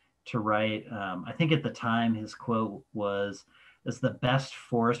opportunity to write. I think at the time his quote was, "It's the best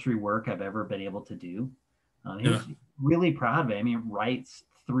forestry work I've ever been able to do." He was really proud of it. I mean, he writes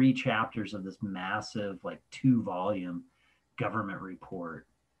 3 chapters of this massive, 2-volume government report.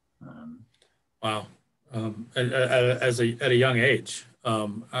 Wow. At a young age,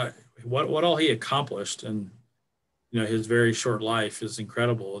 what all he accomplished and his very short life is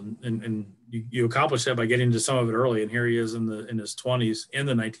incredible, and you accomplish that by getting into some of it early. And here he is in his 20s, in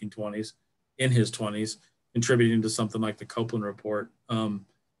the 1920s, in his 20s, contributing to something like the Copeland Report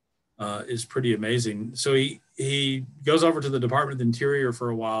is pretty amazing. So he goes over to the Department of the Interior for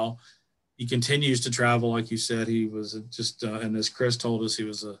a while. He continues to travel, like you said. He was just, and as Chris told us, he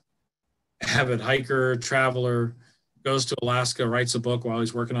was a avid hiker, traveler. Goes to Alaska, writes a book while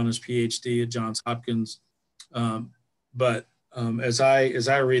he's working on his PhD at Johns Hopkins. But as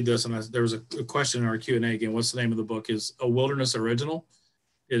I read this, and there was a question in our Q&A again, what's the name of the book? Is A Wilderness Original.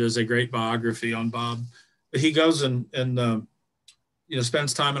 It is a great biography on Bob. But he goes and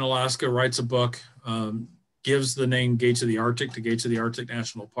spends time in Alaska, writes a book, gives the name Gates of the Arctic to Gates of the Arctic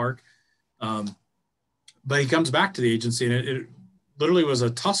National Park. But he comes back to the agency, and it literally was a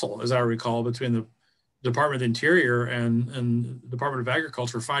tussle, as I recall, between the Department of the Interior and the Department of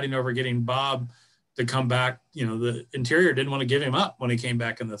Agriculture, fighting over getting Bob to come back. The Interior didn't want to give him up when he came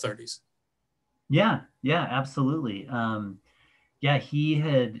back in the 30s. Yeah, absolutely. He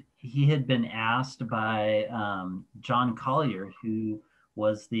had been asked by John Collier, who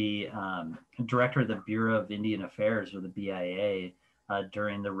was the director of the Bureau of Indian Affairs, or the BIA,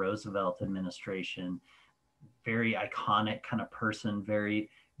 during the Roosevelt administration. Very iconic kind of person, very,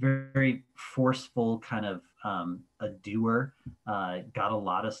 very forceful kind of a doer. Got a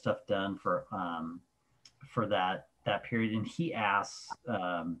lot of stuff done for that period. And he asks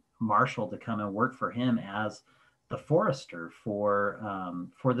Marshall to come and work for him as the forester for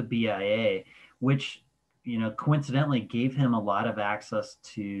the BIA, which coincidentally gave him a lot of access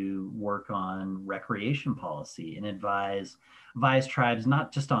to work on recreation policy and advise tribes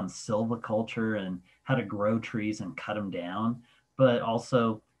not just on silviculture and how to grow trees and cut them down, but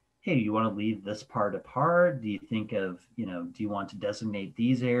also, hey, you want to leave this part apart? Do you think of, do you want to designate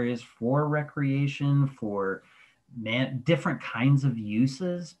these areas for recreation, for different kinds of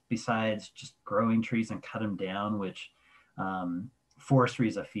uses besides just growing trees and cut them down, which forestry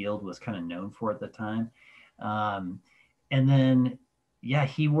as a field was kind of known for at the time. And then,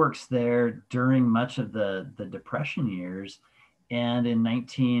 he works there during much of the Depression years. And in I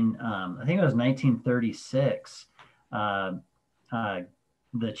think it was 1936,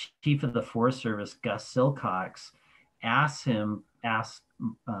 the chief of the Forest Service, Gus Silcox, asked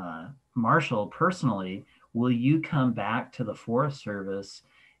Marshall personally, will you come back to the Forest Service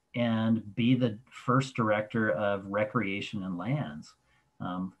and be the first director of recreation and lands.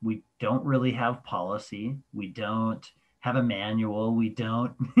 We don't really have policy. We don't have a manual. We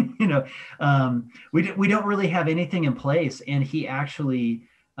don't, we don't really have anything in place. And he actually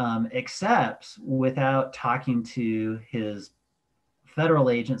accepts without talking to his federal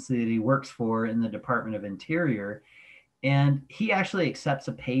agency that he works for in the Department of Interior. And he actually accepts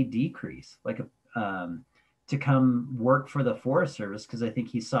a pay decrease, like to come work for the Forest Service, because I think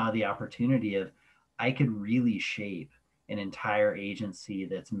he saw the opportunity of, I could really shape an entire agency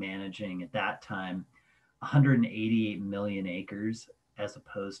that's managing at that time 188 million acres, as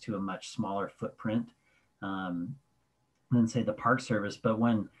opposed to a much smaller footprint than, say, the Park Service. But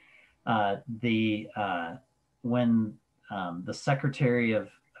when the Secretary of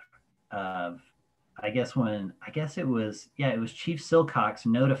I guess it was Chief Silcox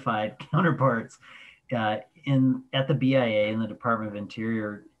notified counterparts at the BIA in the Department of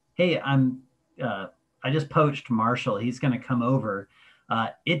Interior, hey, I just poached Marshall. He's going to come over.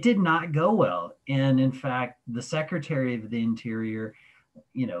 It did not go well. And in fact, the Secretary of the Interior,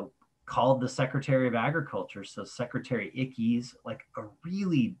 called the Secretary of Agriculture, so Secretary Ickes, like a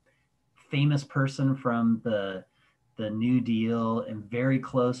really famous person from the New Deal and very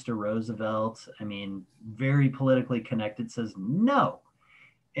close to Roosevelt. I mean, very politically connected, says no.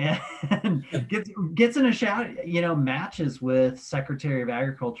 And gets in a shout, matches with Secretary of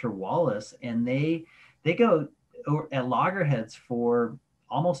Agriculture Wallace, and they go at loggerheads for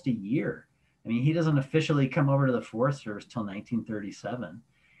almost a year. I mean, he doesn't officially come over to the Forest Service till 1937.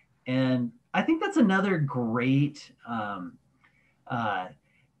 And I think that's another great,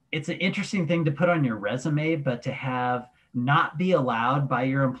 it's an interesting thing to put on your resume, but to have not be allowed by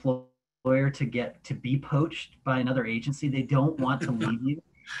your employer to be poached by another agency. They don't want to leave you.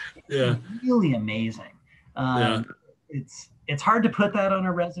 Yeah. It's really amazing. It's hard to put that on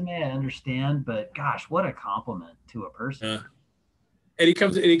a resume, I understand, but gosh, what a compliment to a person. Yeah. And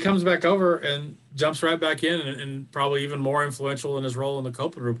he comes back over and jumps right back in, and probably even more influential in his role in the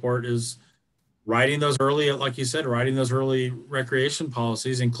Copeland Report is writing those early, like you said, writing those early recreation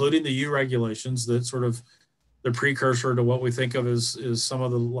policies, including the U regulations, that sort of the precursor to what we think of as some of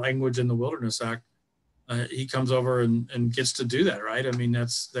the language in the Wilderness Act. He comes over and gets to do that, right? I mean,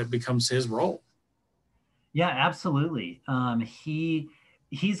 that becomes his role. Yeah, absolutely.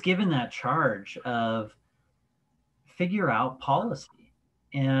 He's given that charge of figure out policy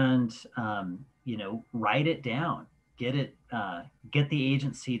and write it down, get the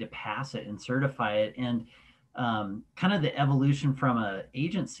agency to pass it and certify it. And kind of the evolution from an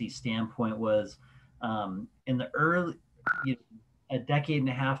agency standpoint was in the early, a decade and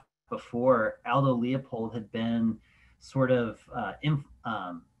a half before, Aldo Leopold had been sort of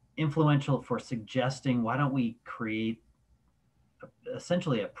influential for suggesting, why don't we create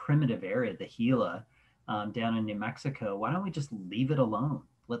essentially a primitive area, the Gila, down in New Mexico? Why don't we just leave it alone?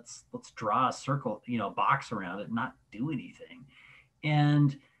 Let's draw a circle, a box around it, and not do anything.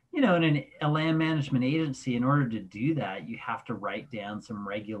 And in a land management agency, in order to do that, you have to write down some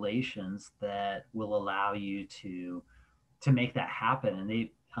regulations that will allow you to make that happen. And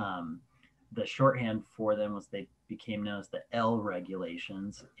they the shorthand for them was, they became known as the L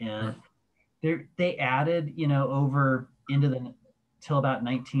regulations. And they added, over into till about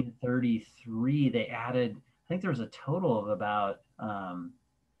 1933, they added, I think there was a total of about,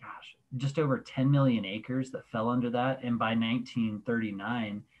 just over 10 million acres that fell under that. And by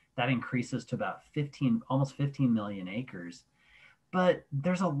 1939, that increases to about almost 15 million acres. But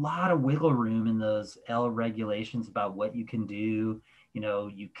there's a lot of wiggle room in those L regulations about what you can do.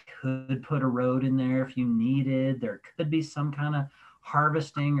 You could put a road in there if you needed. There could be some kind of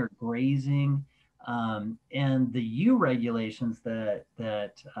harvesting or grazing. And the U regulations that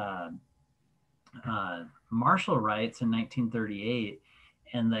Marshall writes in 1938,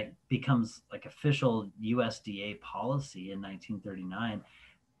 and that becomes like official USDA policy in 1939,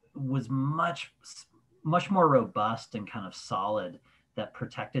 was much more robust and kind of solid, that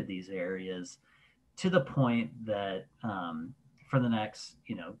protected these areas to the point that for the next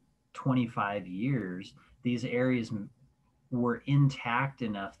 25 years, these areas were intact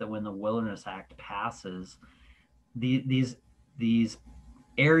enough that when the Wilderness Act passes, these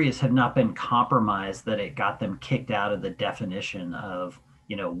areas have not been compromised, that it got them kicked out of the definition of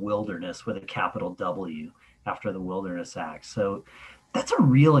wilderness with a capital W after the Wilderness Act. So that's a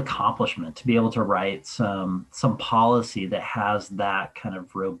real accomplishment, to be able to write some policy that has that kind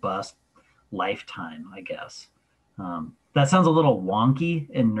of robust lifetime, I guess. That sounds a little wonky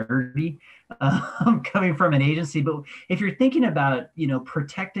and nerdy coming from an agency, but if you're thinking about,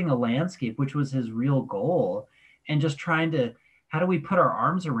 protecting a landscape, which was his real goal, and just trying to how do we put our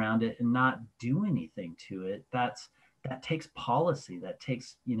arms around it and not do anything to it? That takes policy. That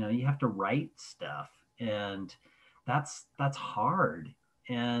takes, you have to write stuff, and that's hard.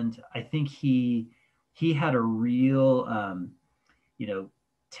 And I think he had a real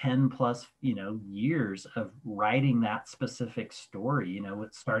 10 plus years of writing that specific story,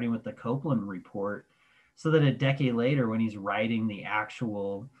 starting with the Copeland report, so that a decade later, when he's writing the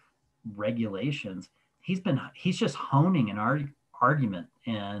actual regulations, he's just honing an argument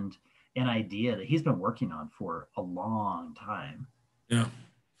and an idea that he's been working on for a long time. Yeah.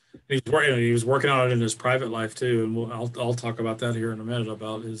 He was working on it in his private life too, and I'll talk about that here in a minute,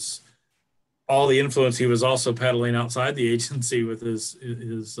 about all the influence he was also peddling outside the agency with his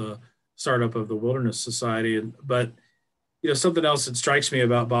startup of the Wilderness Society. But something else that strikes me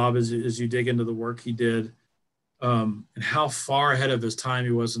about Bob is you dig into the work he did, and how far ahead of his time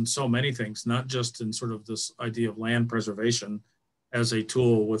he was in so many things, not just in sort of this idea of land preservation as a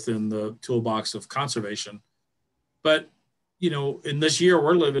tool within the toolbox of conservation, but in this year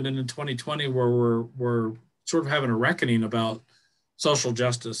we're living in 2020, where we're sort of having a reckoning about social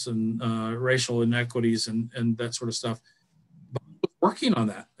justice and racial inequities and that sort of stuff. Bob was working on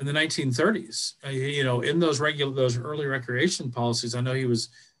that in the 1930s. In those early recreation policies, I know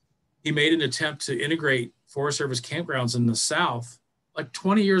he made an attempt to integrate Forest Service campgrounds in the South like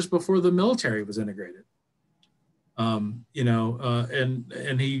 20 years before the military was integrated. And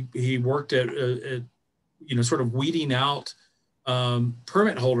he worked at sort of weeding out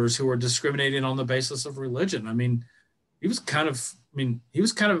permit holders who were discriminating on the basis of religion. I mean, he was kind of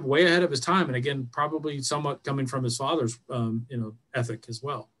way ahead of his time, and again, probably somewhat coming from his father's ethic as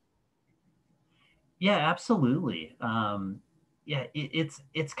well. Yeah, absolutely.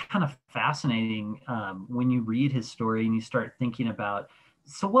 It's kind of fascinating when you read his story and you start thinking about,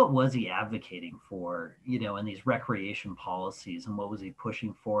 so what was he advocating for, in these recreation policies, and what was he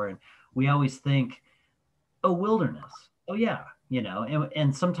pushing for? And we always think, oh, wilderness. Oh yeah,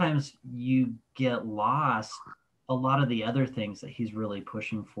 and sometimes you get lost a lot of the other things that he's really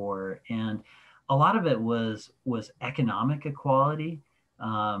pushing for, and a lot of it was economic equality,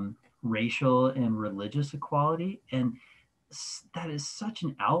 racial and religious equality, and that is such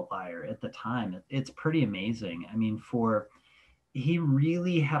an outlier at the time. It's pretty amazing. I mean, he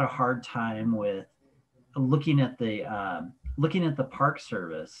really had a hard time with looking at the Park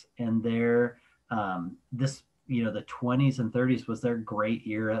Service and their the 20s and 30s was their great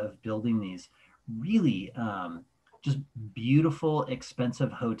era of building these really just beautiful,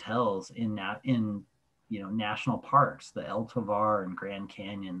 expensive hotels in national parks, the El Tovar and Grand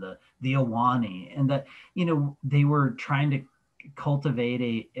Canyon, the Ahwahnee, and that they were trying to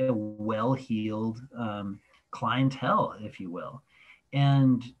cultivate a well-heeled clientele, if you will,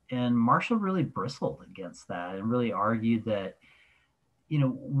 and Marshall really bristled against that and really argued that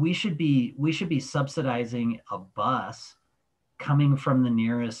we should be subsidizing a bus coming from the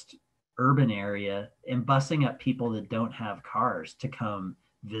nearest urban area and busing up people that don't have cars to come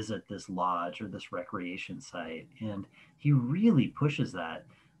visit this lodge or this recreation site. And he really pushes that.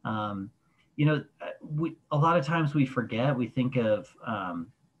 A lot of times we forget, we think of,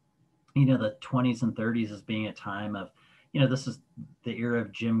 the 20s and 30s as being a time of, this is the era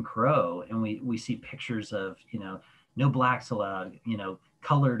of Jim Crow. And we see pictures of, no blacks allowed,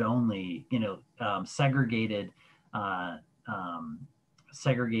 colored only, segregated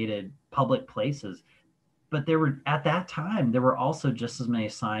public places. But at that time, there were also just as many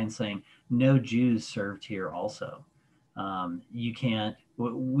signs saying no Jews served here also.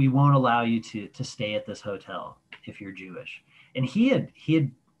 We won't allow you to stay at this hotel if you're Jewish. And he had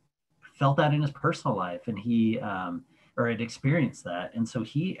felt that in his personal life, and he had experienced that. And so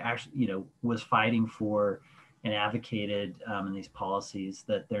he actually, was fighting for and advocated in these policies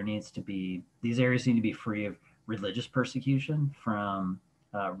that these areas need to be free of religious persecution, from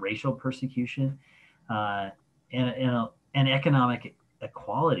racial persecution, and economic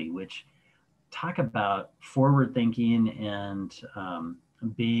equality, which talk about forward thinking and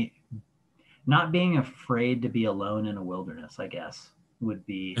not being afraid to be alone in a wilderness, I guess, would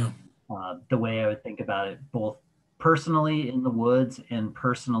be the way I would think about it, both personally in the woods and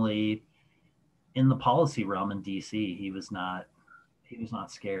personally in the policy realm in DC. He was not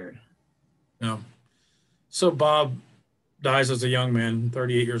scared. No. So Bob dies as a young man,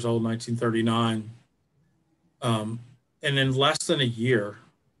 38 years old, 1939. And in less than a year,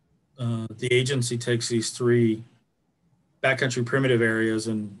 the agency takes these 3 backcountry primitive areas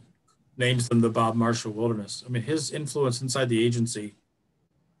and names them the Bob Marshall Wilderness. I mean, his influence inside the agency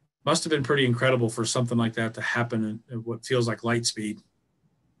must have been pretty incredible for something like that to happen at what feels like light speed.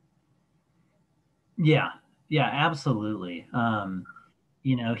 Yeah, Yeah, absolutely.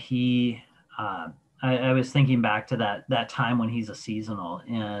 You know, I was thinking back to that time when he's a seasonal,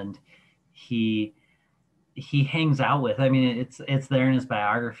 and he hangs out with. I mean, it's there in his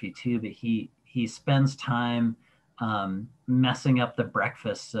biography too, but he spends time messing up the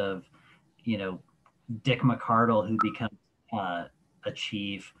breakfasts of, you know, Dick McCardle, who becomes a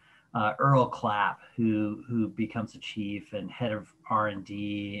chief, Earl Clapp, who becomes a chief and head of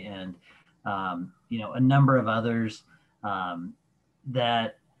R&D, and you know, a number of others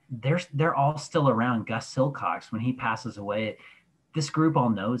that they're all still around. Gus Silcox, when he passes away, this group all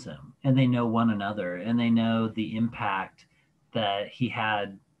knows him, and they know one another, and they know the impact that he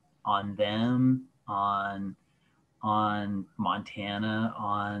had on them, on Montana,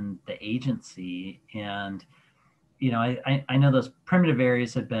 on the agency. And you know, I know those primitive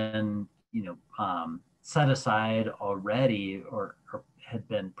areas have been, you know, set aside already, or had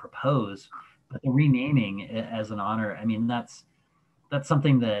been proposed, but the renaming as an honor, I mean, that's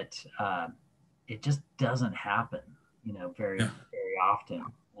something that it just doesn't happen, you know, very often.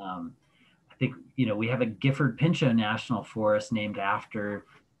 I think, you know, we have a Gifford Pinchot National Forest named after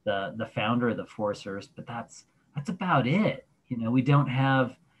the founder of the Forest Service, but that's about it. You know, we don't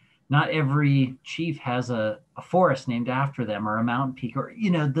have, not every chief has a forest named after them, or a mountain peak, or,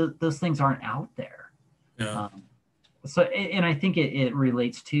 you know, those things aren't out there. Yeah. So, and I think it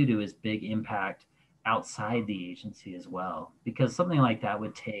relates to his big impact outside the agency as well, because something like that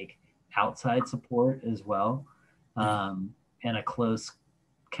would take outside support as well, and a close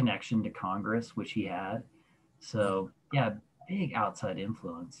connection to Congress, which he had. So yeah, big outside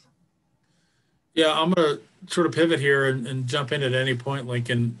influence. Yeah, I'm going to sort of pivot here and jump in at any point,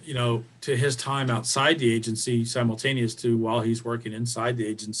 Lincoln, you know, to his time outside the agency, simultaneous to while he's working inside the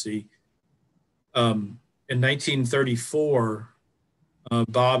agency. In 1934,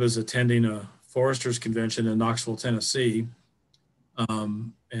 Bob is attending a foresters convention in Knoxville, Tennessee,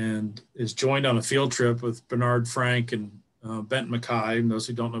 and is joined on a field trip with Bernard Frank and Benton McKay. And those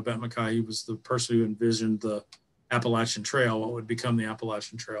who don't know Benton McKay, he was the person who envisioned the Appalachian Trail, what would become the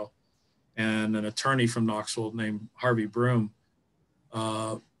Appalachian Trail, and an attorney from Knoxville named Harvey Broom.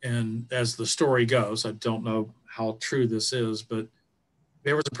 And as the story goes, I don't know how true this is, but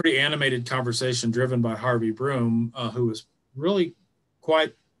there was a pretty animated conversation driven by Harvey Broom, who was really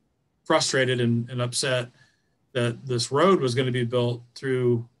quite frustrated and upset that this road was going to be built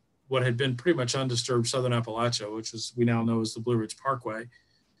through what had been pretty much undisturbed Southern Appalachia, which is we now know as the Blue Ridge Parkway,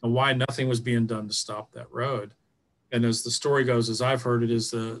 and why nothing was being done to stop that road. And as the story goes, as I've heard it, is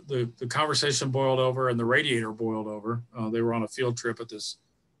the conversation boiled over and the radiator boiled over. They were on a field trip at this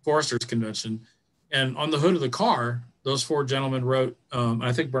foresters convention, and on the hood of the car, those four gentlemen wrote,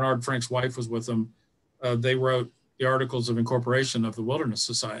 I think Bernard Frank's wife was with them. They wrote the Articles of Incorporation of the Wilderness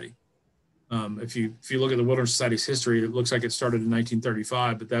Society. If you look at the Wilderness Society's history, it looks like it started in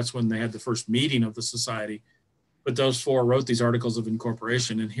 1935, but that's when they had the first meeting of the society. But those four wrote these Articles of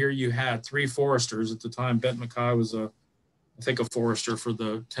Incorporation. And here you had three foresters at the time. Benton McKay was I think a forester for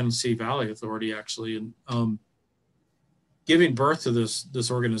the Tennessee Valley Authority, actually, and giving birth to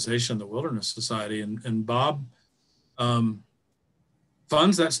this organization, the Wilderness Society. And Bob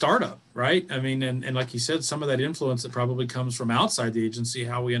funds that startup, right? I mean, and like you said, some of that influence that probably comes from outside the agency,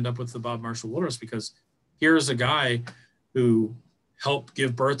 how we end up with the Bob Marshall Wilderness, because here's a guy who helped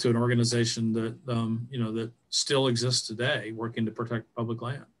give birth to an organization that, you know, that still exists today, working to protect public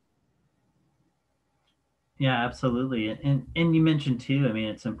land. Yeah, absolutely. And you mentioned too, I mean,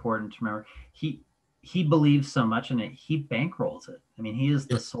 it's important to remember, he believes so much in it, he bankrolls it. I mean, he is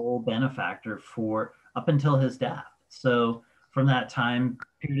the sole benefactor for up until his death. So from that time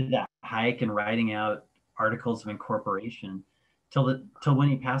period, that hike and writing out Articles of Incorporation till when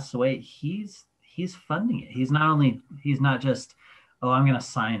he passes away, he's funding it. He's not just, oh, I'm going to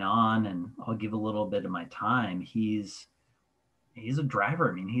sign on and I'll give a little bit of my time. He's a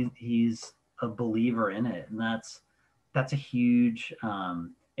driver. I mean, he's a believer in it, and that's a huge,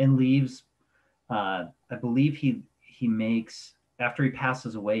 and leaves. I believe he makes, after he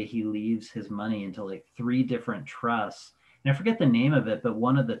passes away, he leaves his money into like 3 different trusts, and I forget the name of it, but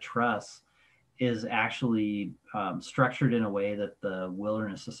one of the trusts is actually structured in a way that the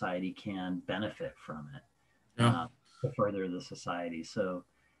Wilderness Society can benefit from it. Yeah. To further the society. So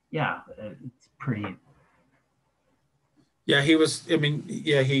yeah, it's pretty. Yeah, he was, I mean,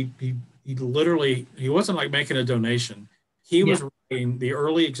 yeah, he literally, he wasn't like making a donation. He was writing, the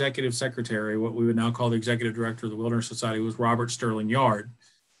early executive secretary, what we would now call the executive director of the Wilderness Society, was Robert Sterling Yard.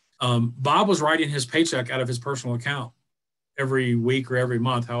 Bob was writing his paycheck out of his personal account every week or every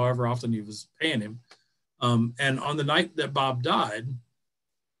month, however often he was paying him. And on the night that Bob died,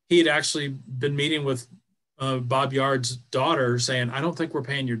 he had actually been meeting with Bob Yard's daughter saying, I don't think we're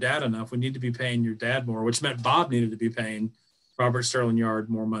paying your dad enough. We need to be paying your dad more, which meant Bob needed to be paying Robert Sterling Yard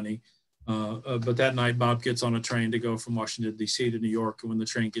more money. But that night, Bob gets on a train to go from Washington, D.C. to New York. And when the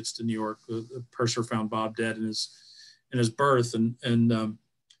train gets to New York, the purser found Bob dead in his berth.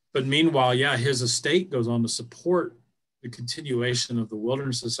 But meanwhile, yeah, his estate goes on to support the continuation of the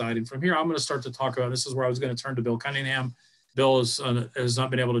Wilderness Society. And from here, I'm going to start to talk about, this is where I was going to turn to Bill Cunningham. Bill has not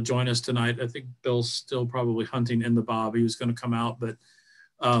been able to join us tonight. I think Bill's still probably hunting in the Bob. He was going to come out, but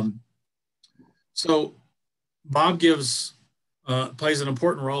so Bob plays an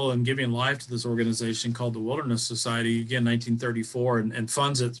important role in giving life to this organization called the Wilderness Society, again, 1934, and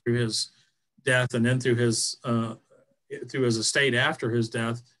funds it through his death and then through his estate after his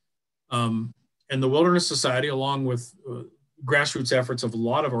death. And the Wilderness Society, along with grassroots efforts of a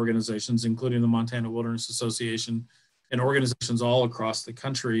lot of organizations, including the Montana Wilderness Association and organizations all across the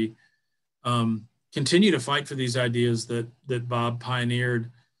country, continue to fight for these ideas that Bob pioneered,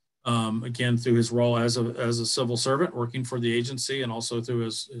 again, through his role as a civil servant working for the agency and also through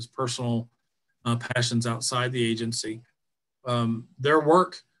his personal passions outside the agency. Their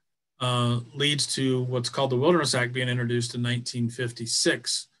work leads to what's called the Wilderness Act being introduced in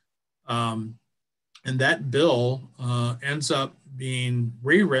 1956. And that bill ends up being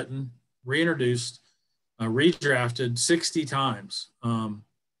rewritten, reintroduced, redrafted 60 times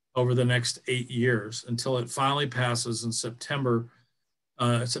over the next 8 years until it finally passes in September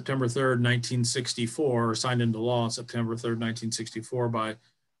 3rd, 1964, or signed into law on September 3rd, 1964 by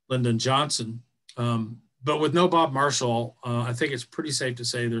Lyndon Johnson. But with no Bob Marshall, I think it's pretty safe to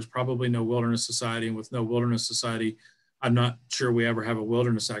say there's probably no Wilderness Society, and with no Wilderness Society, I'm not sure we ever have a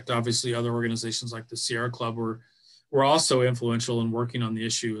Wilderness Act. Obviously, other organizations like the Sierra Club were also influential in working on the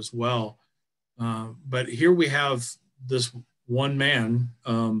issue as well. But here we have this one man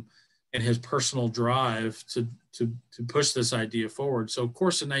and his personal drive to push this idea forward. So, of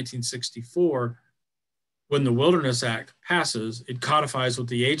course, in 1964, when the Wilderness Act passes, it codifies what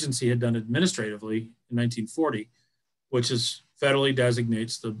the agency had done administratively in 1940, which is federally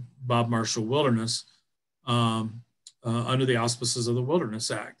designates the Bob Marshall Wilderness under the auspices of the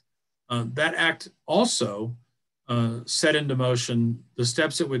Wilderness Act. That act also set into motion the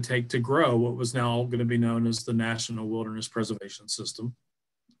steps it would take to grow what was now going to be known as the National Wilderness Preservation System,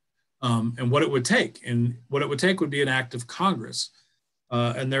 and what it would take. And what it would take would be an act of Congress.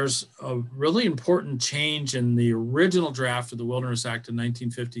 And there's a really important change in the original draft of the Wilderness Act in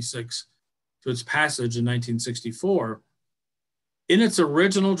 1956 to its passage in 1964. In its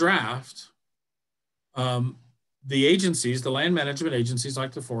original draft, the agencies, the land management agencies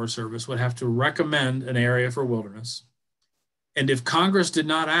like the Forest Service, would have to recommend an area for wilderness. And if Congress did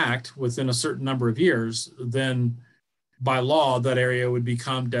not act within a certain number of years, then by law, that area would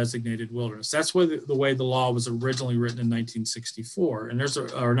become designated wilderness. That's the way the law was originally written in 1964, or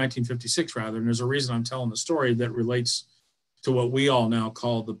 1956 rather. And there's a reason I'm telling the story that relates to what we all now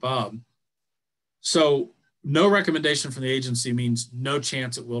call the Bob. So no recommendation from the agency means no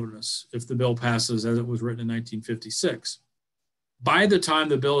chance at wilderness if the bill passes as it was written in 1956. By the time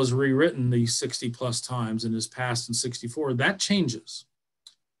the bill is rewritten these 60 plus times and is passed in 64, that changes.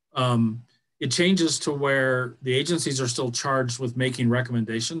 It changes to where the agencies are still charged with making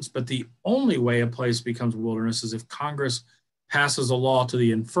recommendations, but the only way a place becomes wilderness is if Congress passes a law to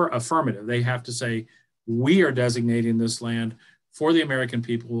the affirmative. They have to say, we are designating this land for the American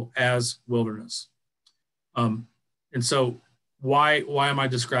people as wilderness. And so why am I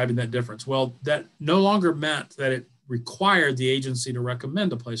describing that difference? Well, that no longer meant that it required the agency to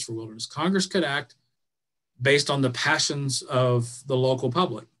recommend a place for wilderness. Congress could act based on the passions of the local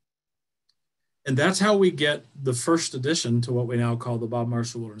public. And that's how we get the first addition to what we now call the Bob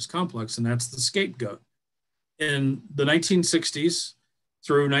Marshall Wilderness Complex, and that's the scapegoat. In the 1960s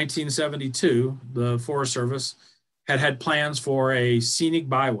through 1972, the Forest Service had plans for a scenic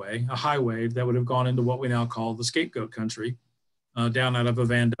byway, a highway that would have gone into what we now call the scapegoat country, down out of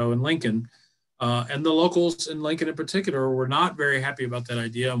Ovando and Lincoln. And the locals in Lincoln in particular were not very happy about that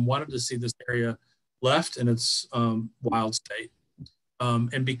idea and wanted to see this area left in its wild state.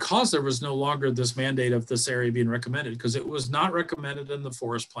 And because there was no longer this mandate of this area being recommended, because it was not recommended in the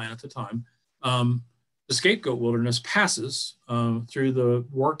forest plan at the time, the scapegoat wilderness passes through the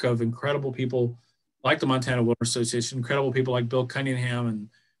work of incredible people like the Montana Wilderness Association, incredible people like Bill Cunningham and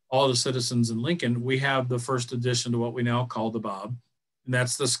all the citizens in Lincoln. We have the first addition to what we now call the Bob, and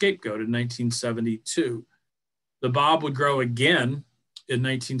that's the scapegoat in 1972. The Bob would grow again in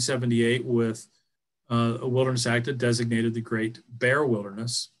 1978 with a Wilderness Act that designated the Great Bear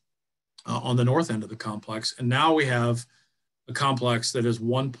Wilderness on the north end of the complex. And now we have a complex that is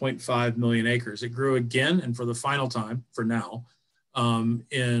 1.5 million acres. It grew again, and for the final time, for now,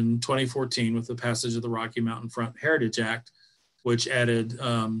 in 2014 with the passage of the Rocky Mountain Front Heritage Act, which added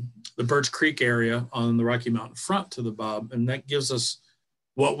the Birch Creek area on the Rocky Mountain Front to the Bob, and that gives us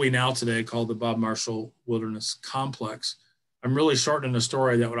what we now today call the Bob Marshall Wilderness Complex. I'm really shortening the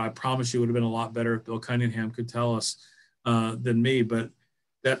story that I promise you would have been a lot better if Bill Cunningham could tell us than me, but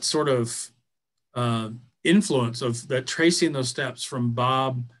that sort of influence of that, tracing those steps from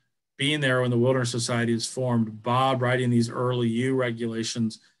Bob being there when the Wilderness Society is formed, Bob writing these early U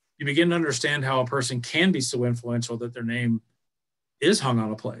regulations, you begin to understand how a person can be so influential that their name is hung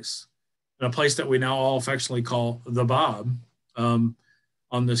on a place, and a place that we now all affectionately call the Bob,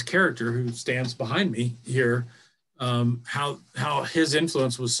 on this character who stands behind me here, how his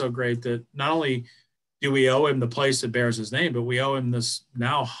influence was so great that not only do we owe him the place that bears his name, but we owe him this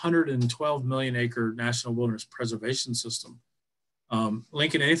now 112 million acre National Wilderness Preservation System.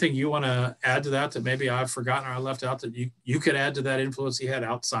 Lincoln, anything you want to add to that maybe I've forgotten or I left out that you could add to that influence he had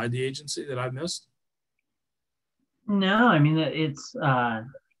outside the agency that I missed? No, I mean, it's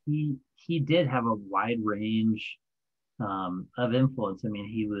he did have a wide range of influence. I mean,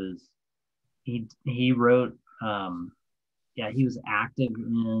 he wrote, he was active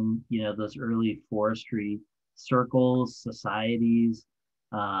in, those early forestry circles, societies,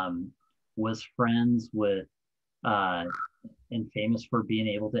 was friends with and famous for being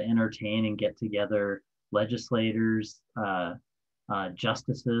able to entertain and get together legislators,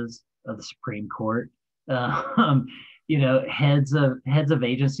 justices of the Supreme Court, heads of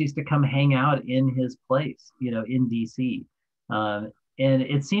agencies to come hang out in his place, in DC. And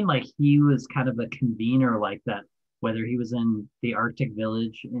it seemed like he was kind of a convener like that, whether he was in the Arctic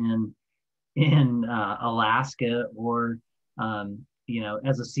Village in Alaska, or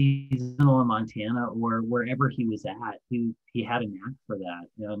as a seasonal in Montana, or wherever he was at, he had a knack for that.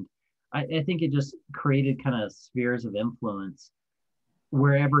 And I think it just created kind of spheres of influence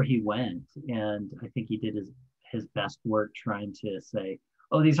wherever he went. And I think he did his best work trying to say,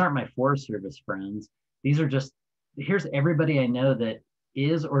 oh, these aren't my Forest Service friends. These are just, here's everybody I know that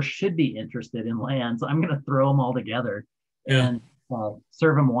is or should be interested in lands. I'm going to throw them all together and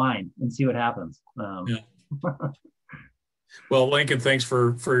serve them wine and see what happens. Well, Lincoln, thanks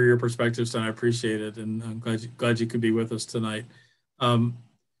for your perspectives, and I appreciate it. And I'm glad you could be with us tonight.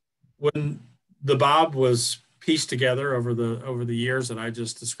 When the Bob was pieced together over the years that I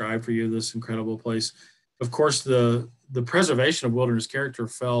just described for you, this incredible place, of course, the preservation of wilderness character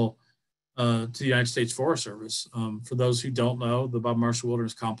fell to the United States Forest Service. For those who don't know, the Bob Marshall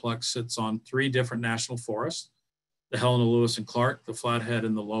Wilderness Complex sits on 3 different national forests: the Helena, Lewis, and Clark, the Flathead,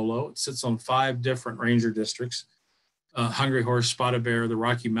 and the Lolo. It sits on 5 different ranger districts: Hungry Horse, Spotted Bear, the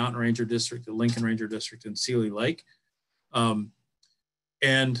Rocky Mountain Ranger District, the Lincoln Ranger District, and Seeley Lake.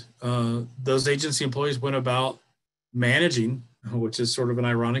 And those agency employees went about managing, which is sort of an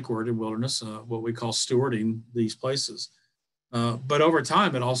ironic word in wilderness, what we call stewarding these places. But over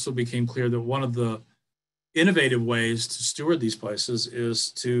time, it also became clear that one of the innovative ways to steward these places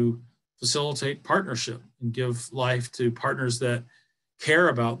is to facilitate partnership and give life to partners that care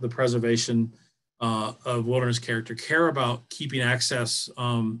about the preservation of wilderness character, care about keeping access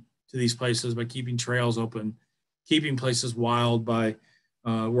to these places by keeping trails open, keeping places wild by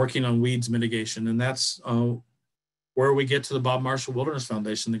working on weeds mitigation. And that's where we get to the Bob Marshall Wilderness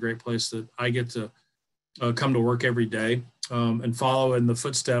Foundation, the great place that I get to come to work every day and follow in the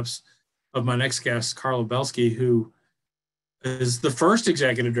footsteps of my next guest, Carla Belski, who is the first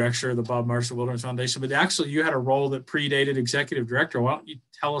executive director of the Bob Marshall Wilderness Foundation. But actually, you had a role that predated executive director. Why don't you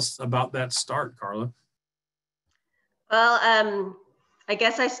tell us about that start, Carla? Well, I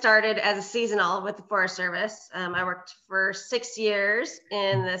guess I started as a seasonal with the Forest Service. I worked for 6 years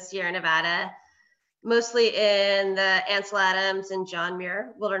in the Sierra Nevada, mostly in the Ansel Adams and John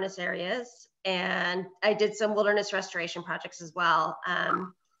Muir wilderness areas. And I did some wilderness restoration projects as well.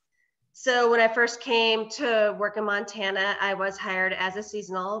 So when I first came to work in Montana, I was hired as a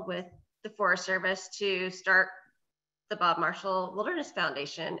seasonal with the Forest Service to start the Bob Marshall Wilderness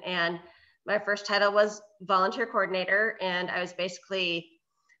Foundation. And my first title was volunteer coordinator. And I was basically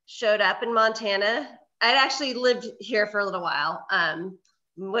showed up in Montana. I'd actually lived here for a little while,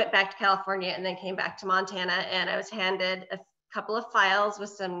 went back to California and then came back to Montana. And I was handed a couple of files with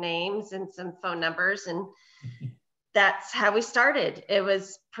some names and some phone numbers, and that's how we started. It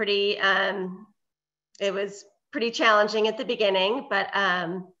was pretty challenging at the beginning, but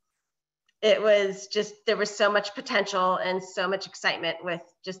it was just, there was so much potential and so much excitement with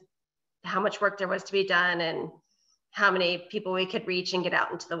just how much work there was to be done and how many people we could reach and get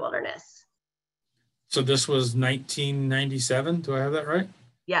out into the wilderness. So this was 1997. Do I have that right?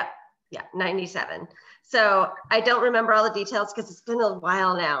 Yeah, 97. So I don't remember all the details because it's been a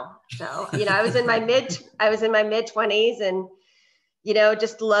while now. So, I was in my mid 20s, and,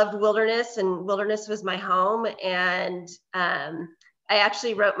 just loved wilderness, and wilderness was my home. And I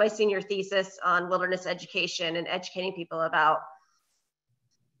actually wrote my senior thesis on wilderness education and educating people about,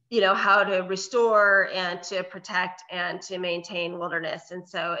 how to restore and to protect and to maintain wilderness. And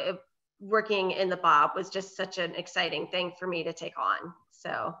so working in the Bob was just such an exciting thing for me to take on.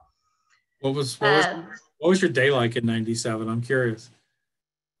 So what was your day like in 97? I'm curious.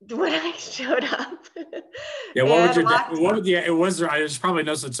 When I showed up. Yeah, what would your day, there's probably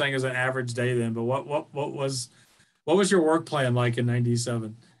no such thing as an average day then, but what was your work plan like in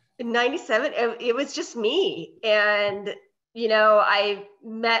 97? In 97, it was just me. And, I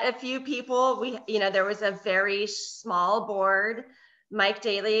met a few people. There was a very small board. Mike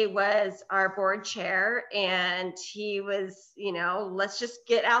Daly was our board chair, and he was, let's just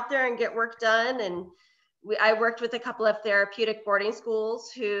get out there and get work done. And I worked with a couple of therapeutic boarding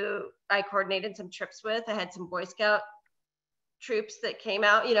schools who I coordinated some trips with. I had some Boy Scout troops that came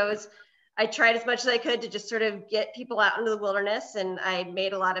out. I tried as much as I could to just sort of get people out into the wilderness, and I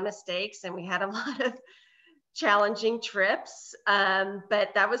made a lot of mistakes, and we had a lot of challenging trips. But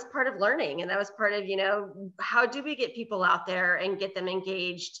that was part of learning, and that was part of, how do we get people out there and get them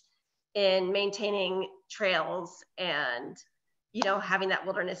engaged in maintaining trails and, having that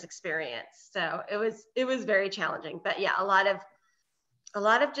wilderness experience. So it was very challenging. But yeah, a lot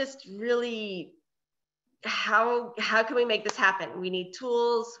of just really, how can we make this happen? We need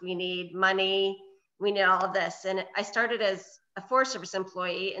tools, we need money, we need all of this. And I started as a Forest Service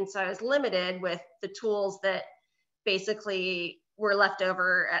employee, and so I was limited with the tools that basically were left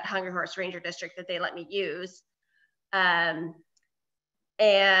over at Hungry Horse Ranger District that they let me use. And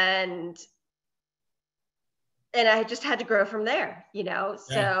I just had to grow from there,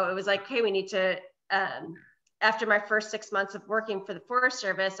 So it was like, okay, we need to, after my first 6 months of working for the Forest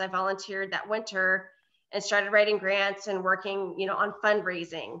Service, I volunteered that winter and started writing grants and working, on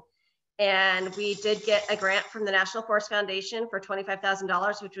fundraising. And we did get a grant from the National Forest Foundation for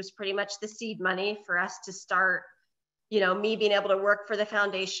 $25,000, which was pretty much the seed money for us to start, me being able to work for the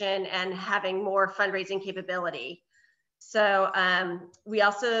foundation and having more fundraising capability. So we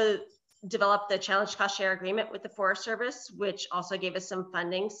also developed the challenge cost share agreement with the Forest Service, which also gave us some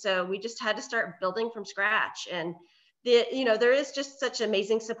funding. So we just had to start building from scratch. And there is just such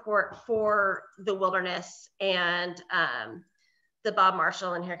amazing support for the wilderness and the Bob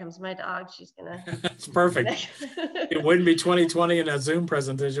Marshall. And here comes my dog. She's gonna. It's perfect. It wouldn't be 2020 in a Zoom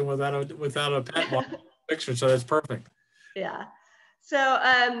presentation without a pet picture. So that's perfect. Yeah. So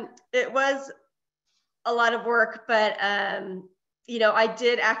it was a lot of work, but I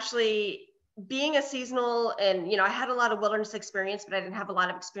did actually, being a seasonal, and I had a lot of wilderness experience, but I didn't have a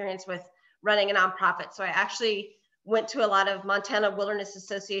lot of experience with running a nonprofit. So I actually went to a lot of Montana Wilderness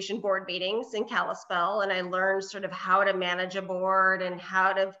Association board meetings in Kalispell, and I learned sort of how to manage a board and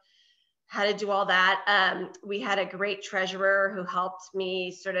how to do all that. We had a great treasurer who helped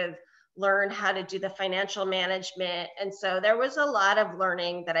me sort of learn how to do the financial management. And so there was a lot of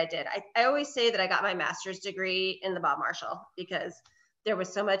learning that I did. I always say that I got my master's degree in the Bob Marshall because there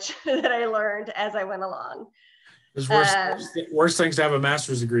was so much that I learned as I went along. There's worse things to have a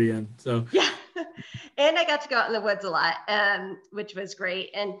master's degree in. So yeah. And I got to go out in the woods a lot, which was great.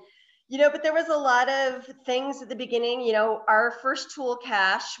 And, but there was a lot of things at the beginning. Our first tool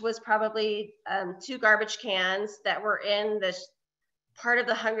cache was probably 2 garbage cans that were in this part of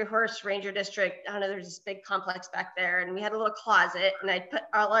the Hungry Horse Ranger District. I don't know, there's this big complex back there, and we had a little closet, and I'd put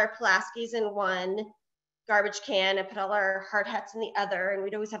all our Pulaskis in one garbage can and put all our hard hats in the other, and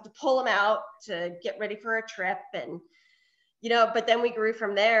we'd always have to pull them out to get ready for a trip. And but then we grew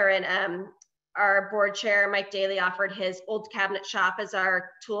from there, and our board chair Mike Daly offered his old cabinet shop as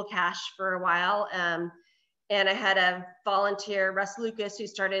our tool cache for a while, and I had a volunteer, Russ Lucas, who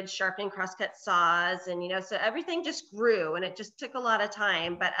started sharpening crosscut saws, and so everything just grew, and it just took a lot of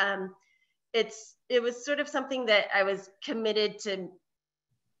time. But it was sort of something that I was committed to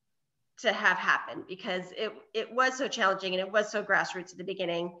have happen, because it was so challenging and it was so grassroots at the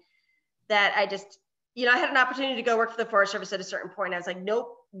beginning that I just, I had an opportunity to go work for the Forest Service at a certain point. I was like,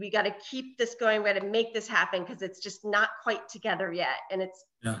 nope, we got to keep this going. We got to make this happen, because it's just not quite together yet. And it's,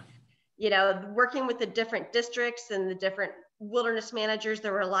 working with the different districts and the different wilderness managers,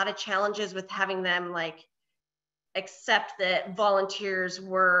 there were a lot of challenges with having them accept that volunteers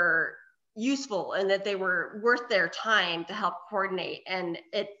were useful and that they were worth their time to help coordinate. And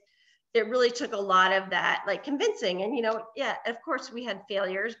it really took a lot of that, like convincing. And, yeah, of course we had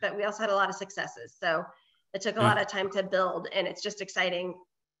failures, but we also had a lot of successes. So it took a lot of time to build, and it's just exciting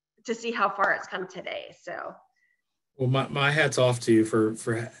to see how far it's come today. So. Well, my hat's off to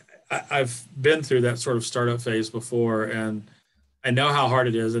you I've been through that sort of startup phase before, and I know how hard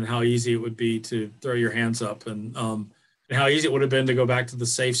it is and how easy it would be to throw your hands up, and how easy it would have been to go back to the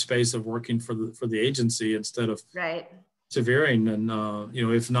safe space of working for the agency instead of persevering. And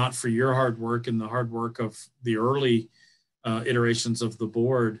if not for your hard work and the hard work of the early iterations of the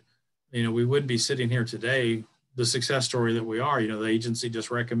board, we wouldn't be sitting here today, the success story that we are. The agency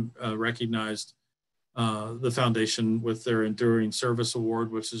just recognized the foundation with their Enduring Service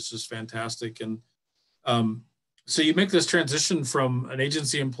Award, which is just fantastic. And so you make this transition from an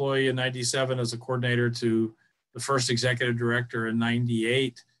agency employee in 97 as a coordinator to the first executive director in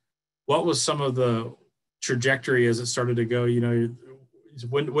 98. What was some of the trajectory as it started to go?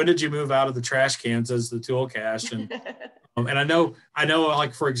 When did you move out of the trash cans as the tool cache? And and I know,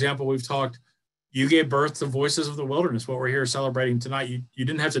 like, for example, we've talked, you gave birth to Voices of the Wilderness, what we're here celebrating tonight. You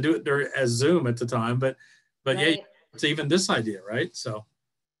didn't have to do it as Zoom at the time, but yeah, it's even this idea, right? So.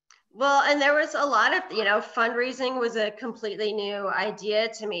 Well, and there was a lot of, fundraising was a completely new idea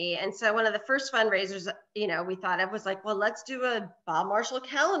to me. And so one of the first fundraisers, we thought of was like, well, let's do a Bob Marshall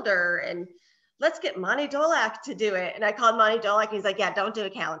calendar and let's get Monty Dolak to do it. And I called Monty Dolak and he's like, yeah, don't do a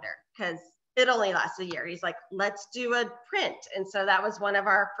calendar because it only lasts a year. He's like, let's do a print. And so that was one of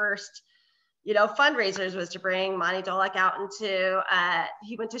our first, fundraisers, was to bring Monty Dolak out into,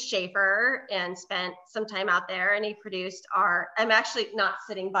 he went to Schaefer and spent some time out there, and he produced I'm actually not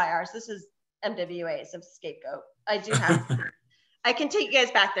sitting by ours. This is MWA's of Scapegoat. I do have, I can take you guys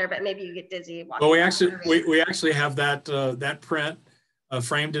back there, but maybe you get dizzy. Well, we actually have that print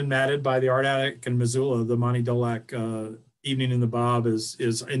framed and matted by the Art Attic in Missoula. The Monty Dolak Evening in the Bob is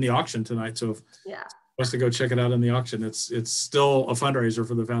in the auction tonight. So if wants to go check it out in the auction, it's still a fundraiser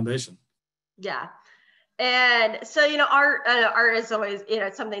for the foundation. Yeah. And so, art is always,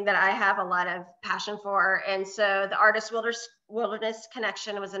 it's something that I have a lot of passion for. And so the Artist Wilderness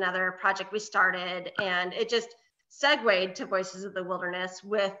Connection was another project we started, and it just segued to Voices of the Wilderness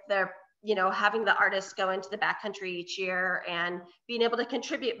with having the artists go into the backcountry each year and being able to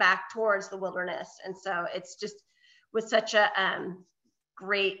contribute back towards the wilderness. And so it's just was such a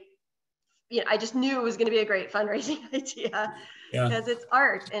great, I just knew it was going to be a great fundraising idea. Because it's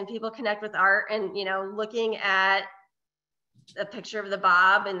art and people connect with art, and looking at a picture of the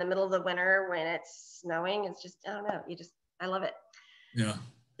Bob in the middle of the winter when it's snowing, it's just, I don't know, I love it. Yeah.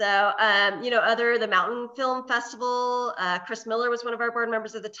 So the Mountain Film Festival, Chris Miller was one of our board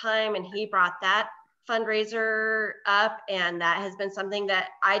members at the time, and he brought that fundraiser up, and that has been something that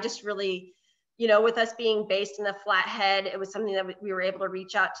I just really, with us being based in the Flathead, it was something that we were able to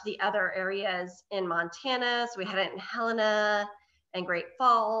reach out to the other areas in Montana. So we had it in Helena and Great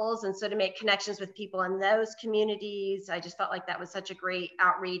Falls. And so to make connections with people in those communities, I just felt like that was such a great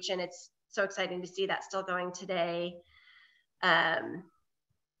outreach, and it's so exciting to see that still going today.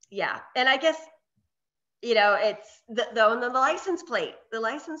 Yeah, and I guess, it's the license plate,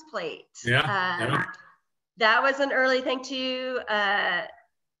 Yeah. That was an early thing too.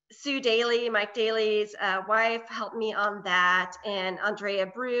 Sue Daly, Mike Daly's wife, helped me on that. And Andrea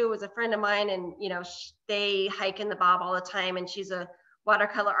Brew was a friend of mine, and they hike in the Bob all the time, and she's a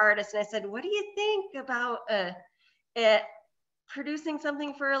watercolor artist. And I said, what do you think about producing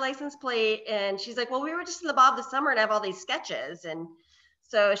something for a license plate? And she's like, well, we were just in the Bob this summer and I have all these sketches. And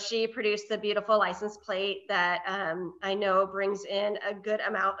so she produced the beautiful license plate that I know brings in a good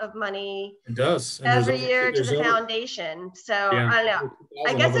amount of money. It does. Every year to the foundation. So I don't know.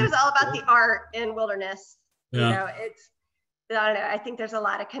 I guess it was all about the art in wilderness. Yeah. I don't know. I think there's a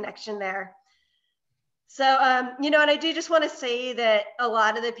lot of connection there. So, and I do just want to say that a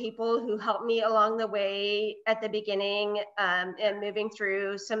lot of the people who helped me along the way at the beginning and moving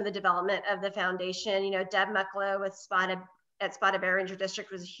through some of the development of the foundation, Deb Mucklow with Spotted Bear Ranger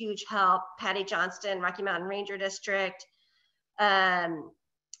District was a huge help. Patty Johnston, Rocky Mountain Ranger District,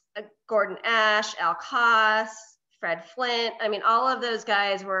 Gordon Ash, Al Koss, Fred Flint. I mean, all of those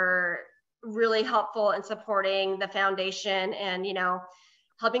guys were really helpful in supporting the foundation and,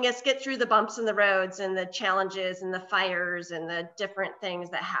 helping us get through the bumps in the roads and the challenges and the fires and the different things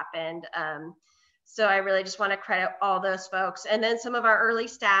that happened. So I really just want to credit all those folks. And then some of our early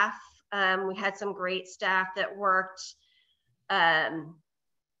staff, we had some great staff that worked.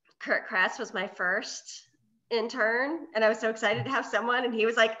 Kurt Kress was my first intern, and I was so excited to have someone. And he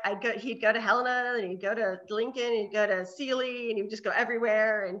was like, he'd go to Helena, and he'd go to Lincoln, and he'd go to Sealy, and he would just go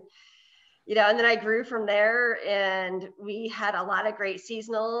everywhere. And you know, and then I grew from there, and we had a lot of great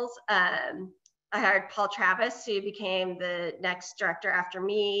seasonals. I hired Paul Travis, who became the next director after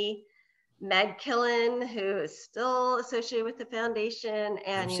me, Meg Killen, who is still associated with the foundation,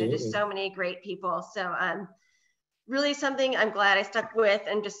 and you know, just so many great people. So really something I'm glad I stuck with,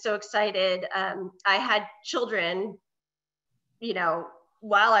 and just so excited. I had children, you know,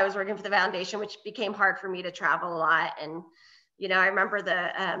 while I was working for the foundation, which became hard for me to travel a lot. And you know, I remember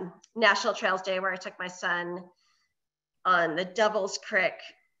the National Trails Day where I took my son on the Devil's Creek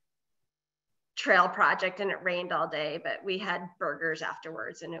trail project, and it rained all day, but we had burgers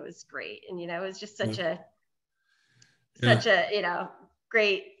afterwards, and it was great. And you know, it was just such a you know,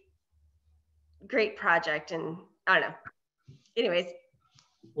 great project. And I don't know. Anyways.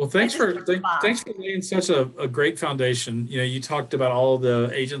 Well, thanks for laying such a great foundation. You know, you talked about all of the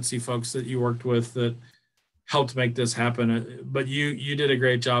agency folks that you worked with that helped make this happen, but you did a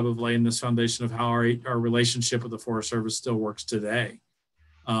great job of laying this foundation of how our relationship with the Forest Service still works today.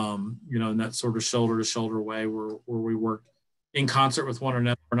 You know, in that sort of shoulder to shoulder way where we work in concert with one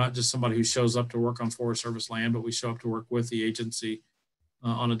another. We're not just somebody who shows up to work on Forest Service land, but we show up to work with the agency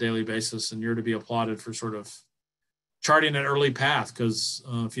on a daily basis. And you're to be applauded for sort of charting an early path, because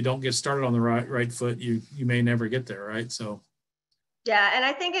if you don't get started on the right foot, you may never get there, right? So. Yeah, and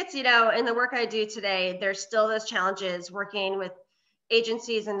I think it's, you know, in the work I do today, there's still those challenges working with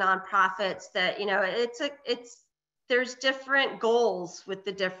agencies and nonprofits that, you know, there's different goals with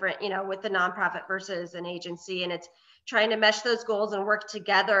the different, you know, with the nonprofit versus an agency, and it's trying to mesh those goals and work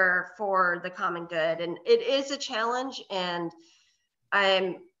together for the common good. And it is a challenge, and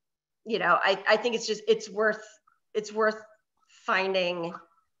I think it's worth finding,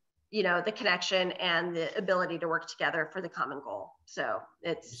 you know, the connection and the ability to work together for the common goal. So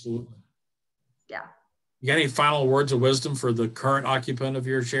it's, absolutely. Yeah. You got any final words of wisdom for the current occupant of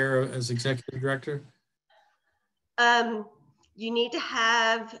your chair as executive director? You need to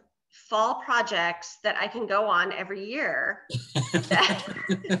have fall projects that I can go on every year. Because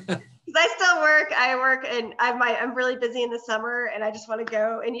I work and I'm really busy in the summer, and I just want to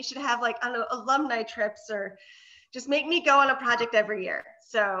go, and you should have, like, I don't know, alumni trips, or just make me go on a project every year.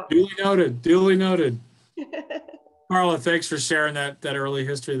 So duly noted. Carla, thanks for sharing that early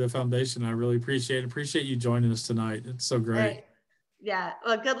history of the foundation. I really appreciate you joining us tonight. It's so great. Right. Yeah,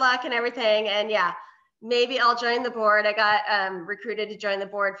 well, good luck and everything. And yeah, maybe I'll join the board. I got recruited to join the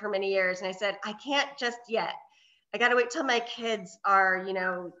board for many years, and I said, I can't just yet. I got to wait till my kids are, you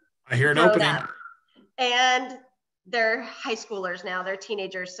know, I hear an opening. And they're high schoolers now, they're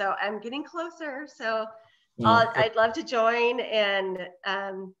teenagers. So I'm getting closer. So I'd love to join and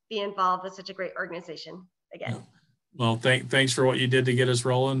be involved with such a great organization again. Yeah. Well, thanks for what you did to get us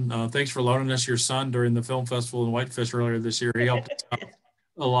rolling. Thanks for loaning us your son during the film festival in Whitefish earlier this year. He helped us out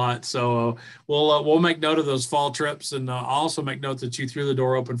a lot. So we'll make note of those fall trips, and I'll also make note that you threw the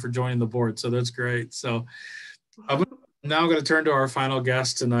door open for joining the board. So that's great. So I'm now going to turn to our final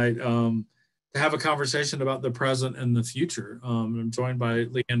guest tonight to have a conversation about the present and the future. I'm joined by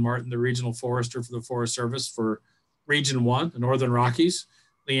Leanne Marten, the Regional Forester for the Forest Service for Region 1, the Northern Rockies.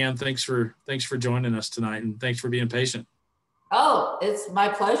 Leanne, thanks for joining us tonight, and thanks for being patient. Oh, it's my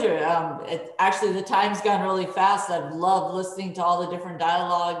pleasure. Actually, the time's gone really fast. I've loved listening to all the different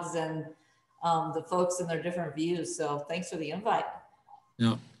dialogues and the folks and their different views. So thanks for the invite.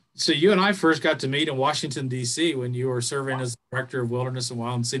 Yeah. So you and I first got to meet in Washington, D.C. when you were serving as Director of Wilderness and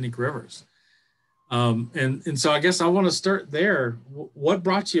Wild and Scenic Rivers. And so I guess I want to start there. What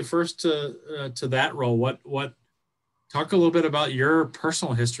brought you first to that role? What talk a little bit about your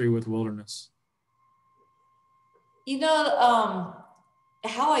personal history with wilderness. You know,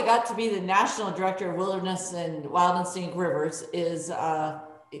 how I got to be the National Director of Wilderness and Wild and Scenic Rivers is, I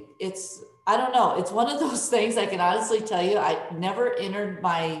don't know, it's one of those things I can honestly tell you, I never entered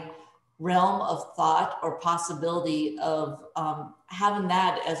my realm of thought or possibility of having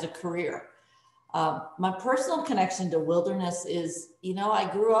that as a career. My personal connection to wilderness is, you know, I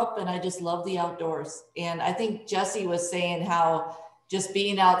grew up and I just love the outdoors. And I think Jesse was saying how just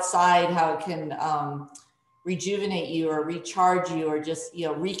being outside, how it can rejuvenate you or recharge you or just, you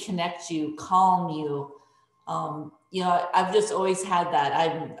know, reconnect you, calm you. You know, I've just always had that.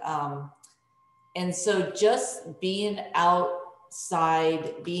 And so just being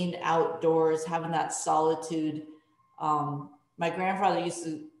outside, being outdoors, having that solitude. My grandfather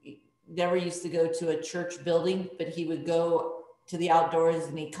never used to go to a church building, but he would go to the outdoors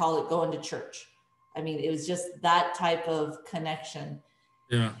and he'd call it going to church. I mean, it was just that type of connection.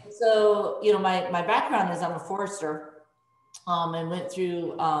 Yeah. So, you know, my background is I'm a forester, and went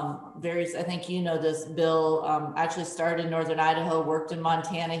through various, I think you know this, Bill, actually started in Northern Idaho, worked in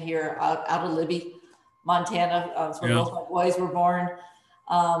Montana here, out of Libby, Montana. That's where both my boys were born.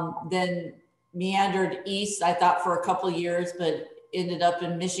 Then meandered east, I thought, for a couple of years, but ended up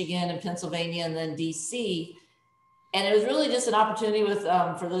in Michigan and Pennsylvania and then DC. And it was really just an opportunity with,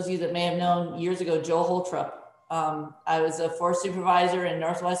 for those of you that may have known years ago, Joe Holtrup. I was a forest supervisor in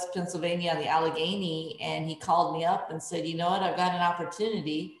Northwest Pennsylvania on the Allegheny, and he called me up and said, you know what, I've got an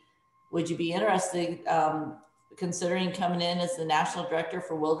opportunity. Would you be interested considering coming in as the National Director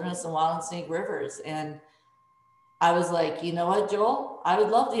for Wilderness and Wild and Scenic Rivers? And I was like, you know what, Joel, I would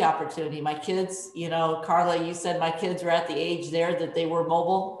love the opportunity. My kids, you know, Carla, you said my kids were at the age there that they were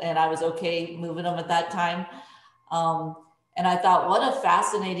mobile, and I was okay moving them at that time. And I thought, what a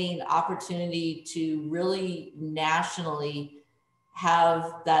fascinating opportunity to really nationally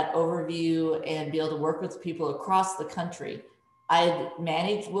have that overview and be able to work with people across the country. I had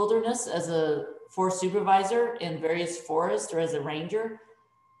managed wilderness as a forest supervisor in various forests or as a ranger,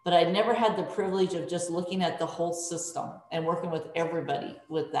 but I'd never had the privilege of just looking at the whole system and working with everybody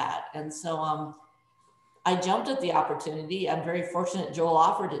with that. And so I jumped at the opportunity. I'm very fortunate Joel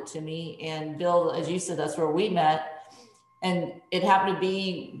offered it to me. And Bill, as you said, that's where we met. And it happened to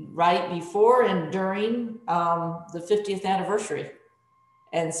be right before and during the 50th anniversary.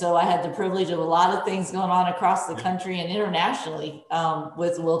 And so I had the privilege of a lot of things going on across the country and internationally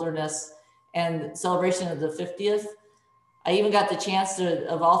with wilderness and celebration of the 50th. I even got the chance to,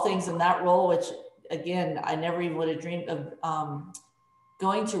 of all things in that role, which again, I never even would have dreamed of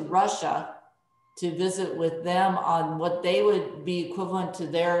going to Russia to visit with them on what they would be equivalent to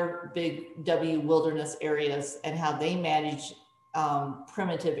their big W wilderness areas and how they manage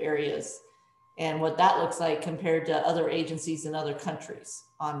primitive areas and what that looks like compared to other agencies in other countries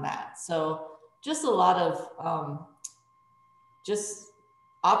on that. So just a lot of just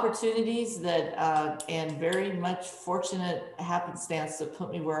opportunities that and very much fortunate happenstance to put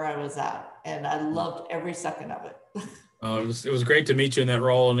me where I was at. And I loved every second of it. It was great to meet you in that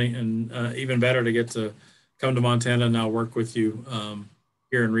role, and even better to get to come to Montana and now work with you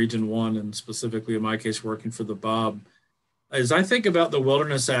here in Region 1, and specifically in my case, working for the Bob. As I think about the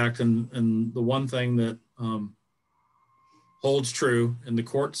Wilderness Act and the one thing that holds true, and the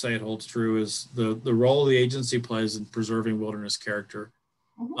courts say it holds true, is the role the agency plays in preserving wilderness character.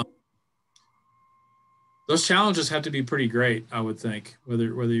 Mm-hmm. Those challenges have to be pretty great, I would think, whether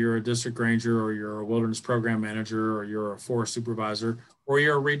you're a district ranger or you're a wilderness program manager or you're a forest supervisor or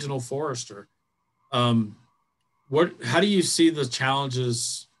you're a regional forester. How do you see the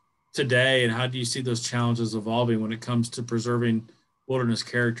challenges today, and how do you see those challenges evolving when it comes to preserving wilderness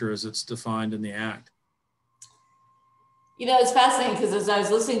character as it's defined in the Act? You know, it's fascinating because as I was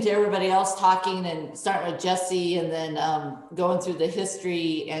listening to everybody else talking and starting with Jesse and then going through the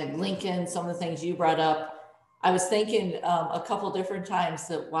history and Lincoln, some of the things you brought up, I was thinking a couple different times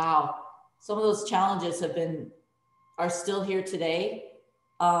that, wow, some of those challenges are still here today,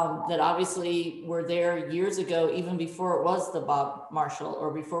 that obviously were there years ago, even before it was the Bob Marshall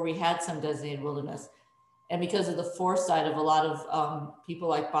or before we had some designated wilderness. And because of the foresight of a lot of people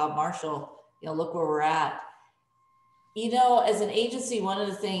like Bob Marshall, you know, look where we're at. You know, as an agency, one of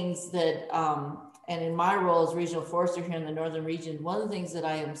the things that, and in my role as regional forester here in the Northern Region, one of the things that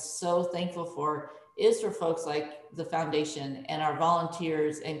I am so thankful for is for folks like the foundation and our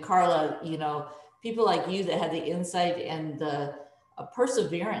volunteers and Carla, you know, people like you that had the insight and the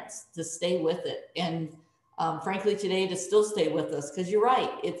perseverance to stay with it. And frankly, today to still stay with us, because you're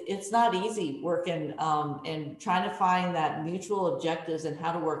right, it's not easy working and trying to find that mutual objectives and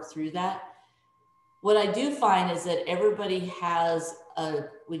how to work through that. What I do find is that everybody has,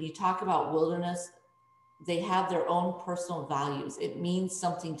 when you talk about wilderness, they have their own personal values. It means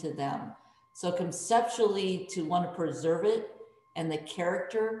something to them. So conceptually, to want to preserve it and the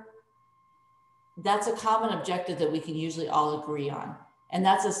character, that's a common objective that we can usually all agree on. And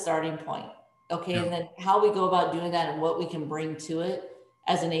that's a starting point. Okay, yeah. And then how we go about doing that and what we can bring to it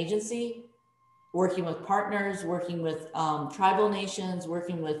as an agency, working with partners, working with tribal nations,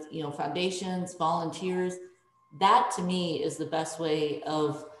 working with, you know, foundations, volunteers. That to me is the best way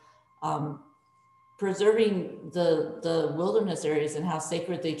of preserving the wilderness areas and how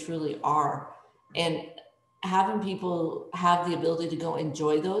sacred they truly are, and having people have the ability to go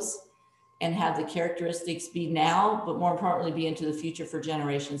enjoy those and have the characteristics be now, but more importantly, be into the future for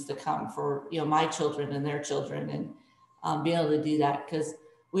generations to come, for, you know, my children and their children, and being able to do that. Because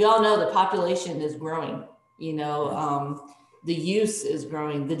we all know the population is growing, you know, the use is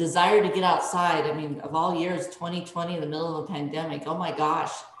growing, the desire to get outside. I mean, of all years, 2020 in the middle of a pandemic, oh my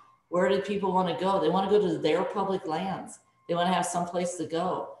gosh, where did people want to go? They want to go to their public lands. They want to have someplace to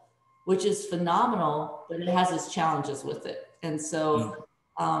go, which is phenomenal, but it has its challenges with it. And so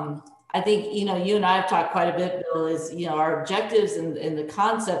I think, you and I have talked quite a bit, Bill, is, our objectives and the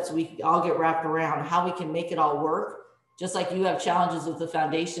concepts we all get wrapped around, how we can make it all work. Just like you have challenges with the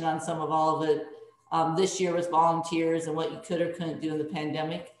foundation on some of all of it. This year with volunteers and what you could or couldn't do in the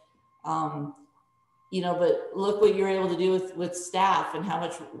pandemic. But look what you're able to do with staff and how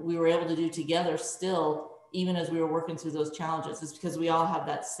much we were able to do together still, even as we were working through those challenges. It's because we all have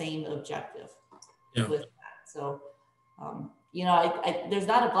that same objective with that. So, there's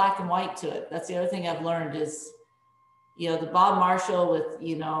not a black and white to it. That's the other thing I've learned is, the Bob Marshall with,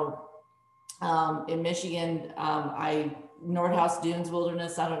 in Michigan, Nordhaus Dunes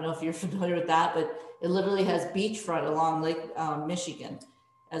Wilderness. I don't know if you're familiar with that, but it literally has beachfront along Lake Michigan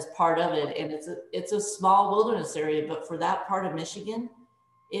as part of it. And it's a small wilderness area, but for that part of Michigan,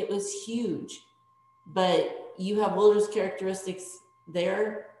 it was huge. But you have wilderness characteristics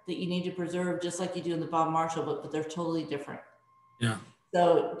there that you need to preserve just like you do in the Bob Marshall, but they're totally different. Yeah.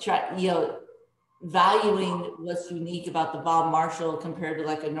 So valuing what's unique about the Bob Marshall compared to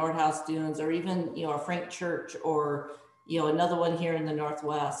like a Nordhaus Dunes or even, a Frank Church or, another one here in the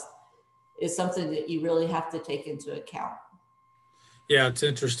Northwest is something that you really have to take into account. Yeah, it's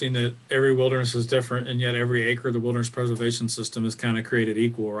interesting that every wilderness is different, and yet every acre of the wilderness preservation system is kind of created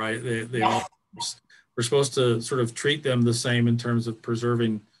equal, right? They all, we're supposed to sort of treat them the same in terms of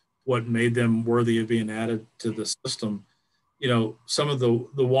preserving what made them worthy of being added to the system. Some of the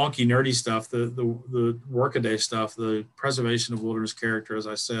wonky, nerdy stuff, the workaday stuff, the preservation of wilderness character, as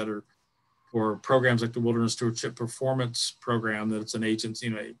I said, or programs like the Wilderness Stewardship Performance Program, that it's an agency,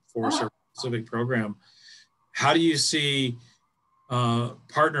 a Forest Service specific program. How do you see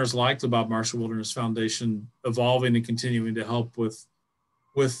partners like the Bob Marshall Wilderness Foundation evolving and continuing to help with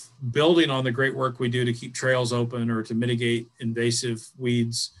building on the great work we do to keep trails open or to mitigate invasive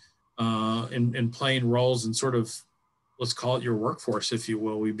weeds and playing roles in sort of, let's call it your workforce, if you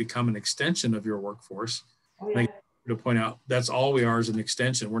will. We become an extension of your workforce. To point out, that's all we are is an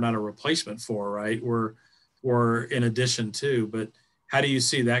extension. We're not a replacement for, right? We're in addition to, but how do you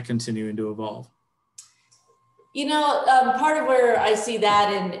see that continuing to evolve? Part of where I see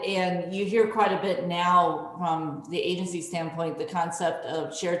that, and you hear quite a bit now from the agency standpoint, the concept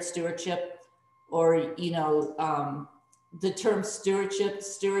of shared stewardship, or, the term stewardship,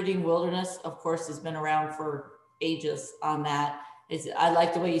 stewarding wilderness, of course, has been around for ages on that. I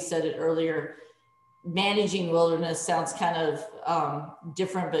like the way you said it earlier. Managing wilderness sounds kind of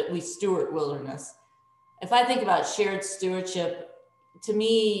different, but we steward wilderness. If I think about shared stewardship, to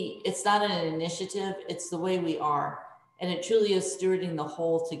me, it's not an initiative, it's the way we are. And it truly is stewarding the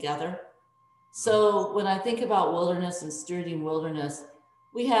whole together. So when I think about wilderness and stewarding wilderness,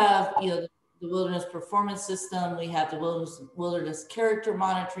 we have, the wilderness performance system, we have the wilderness character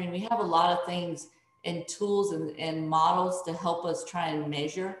monitoring, we have a lot of things and tools and models to help us try and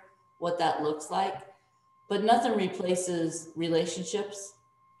measure what that looks like. But nothing replaces relationships.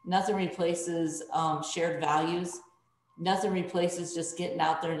 Nothing replaces shared values. Nothing replaces just getting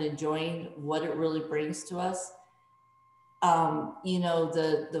out there and enjoying what it really brings to us.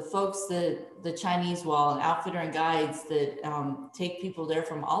 The folks that the Chinese Wall and Outfitter and Guides that take people there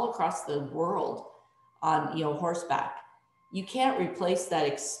from all across the world on, horseback. You can't replace that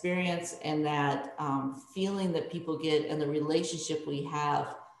experience and that feeling that people get and the relationship we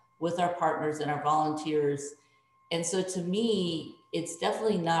have with our partners and our volunteers. And so to me, it's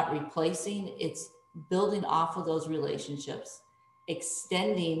definitely not replacing, it's building off of those relationships,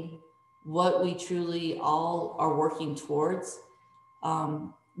 extending what we truly all are working towards.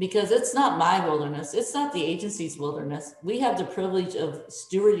 Because it's not my wilderness, it's not the agency's wilderness. We have the privilege of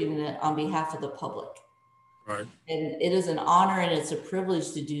stewarding it on behalf of the public. Right. And it is an honor and it's a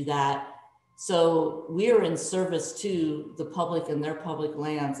privilege to do that. So we are in service to the public and their public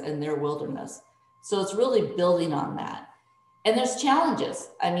lands and their wilderness. So it's really building on that. And there's challenges.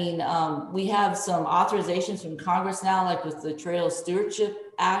 I mean, we have some authorizations from Congress now, like with the Trail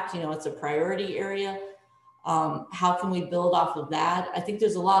Stewardship Act, it's a priority area. How can we build off of that? I think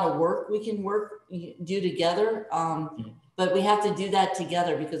there's a lot of work we can do together, but we have to do that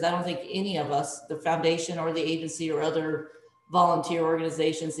together because I don't think any of us, the foundation or the agency or other volunteer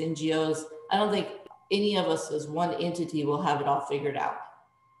organizations, NGOs, I don't think any of us as one entity will have it all figured out.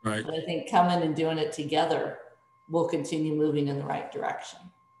 Right. But I think coming and doing it together will continue moving in the right direction.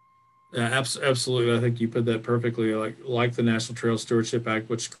 Yeah, absolutely. I think you put that perfectly. Like the National Trail Stewardship Act,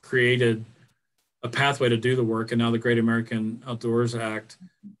 which created a pathway to do the work, and now the Great American Outdoors Act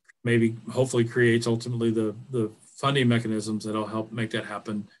hopefully creates ultimately the funding mechanisms that'll help make that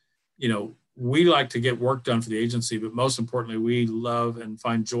happen. we like to get work done for the agency, but most importantly, we love and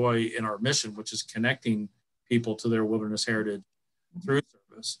find joy in our mission, which is connecting people to their wilderness heritage through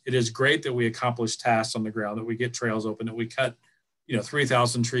service. It is great that we accomplish tasks on the ground, that we get trails open, that we cut,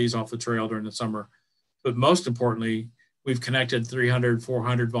 3,000 trees off the trail during the summer. But most importantly, we've connected 300,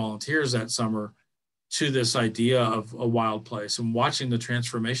 400 volunteers that summer to this idea of a wild place, and watching the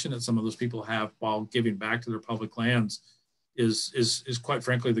transformation that some of those people have while giving back to their public lands is quite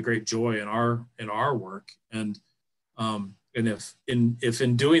frankly the great joy in our work. And if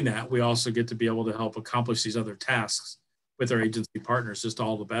in doing that, we also get to be able to help accomplish these other tasks with our agency partners, just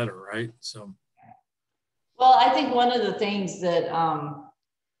all the better, right? So, well, I think one of the things that our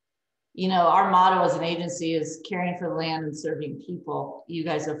motto as an agency is caring for the land and serving people. You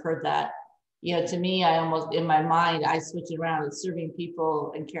guys have heard that. To me, I almost, in my mind, I switch it around. It's serving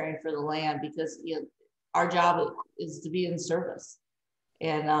people and caring for the land, because our job is to be in service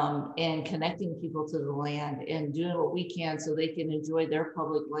and connecting people to the land and doing what we can so they can enjoy their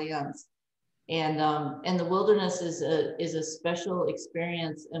public lands. And the wilderness is a special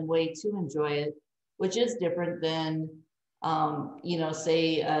experience and way to enjoy it, which is different than,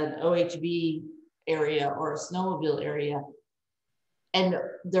 say an OHV area or a snowmobile area. And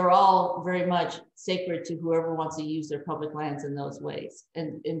they're all very much sacred to whoever wants to use their public lands in those ways.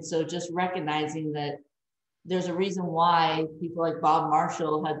 And so just recognizing that there's a reason why people like Bob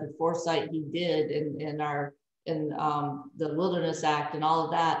Marshall had the foresight he did in the Wilderness Act and all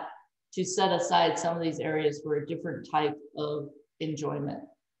of that, to set aside some of these areas for a different type of enjoyment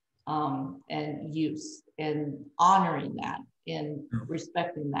and use, and honoring that and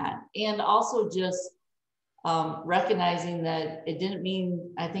respecting that. And also just recognizing that it didn't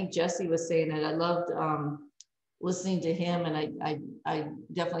mean, I think Jesse was saying it, I loved listening to him, and I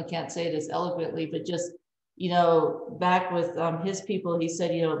definitely can't say it as eloquently, but just, back with his people, he said,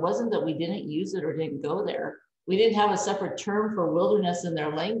 it wasn't that we didn't use it or didn't go there. We didn't have a separate term for wilderness in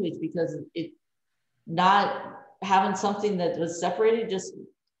their language, because it not having something that was separated just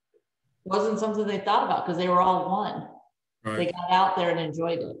wasn't something they thought about, because they were all one. Right. They got out there and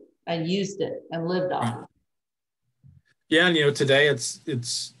enjoyed it and used it and lived off it. Yeah, and today it's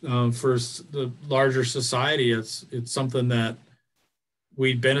for the larger society, it's something that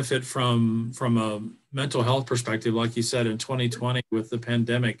we benefit from a mental health perspective, like you said, in 2020 with the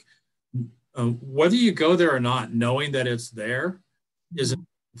pandemic. Whether you go there or not, knowing that it's there is important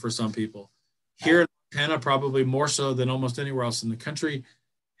for some people. Here in Montana, probably more so than almost anywhere else in the country,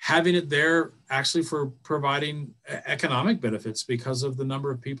 having it there actually for providing economic benefits because of the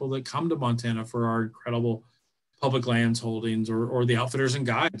number of people that come to Montana for our incredible public lands holdings, or the outfitters and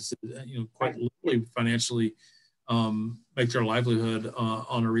guides, quite literally financially make their livelihood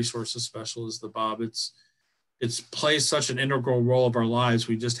on a resource as special as the Bob. It's plays such an integral role of our lives.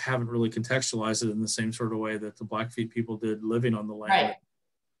 We just haven't really contextualized it in the same sort of way that the Blackfeet people did, living on the land,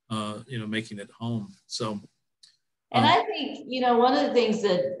 right. Making it home. So, and I think, one of the things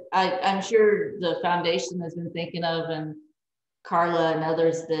that I'm sure the foundation has been thinking of, and Carla and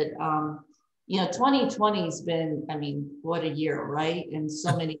others, that 2020 has been, what a year, right? In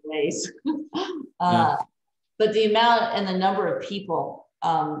so many ways. But the amount and the number of people,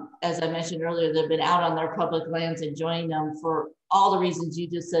 as I mentioned earlier, that have been out on their public lands enjoying them for all the reasons you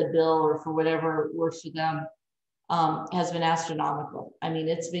just said, Bill, or for whatever works for them, has been astronomical.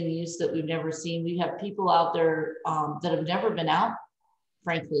 It's been use that we've never seen. We have people out there that have never been out,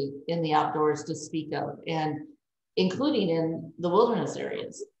 frankly, in the outdoors to speak of, and including in the wilderness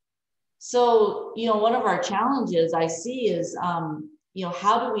areas. So, one of our challenges I see is,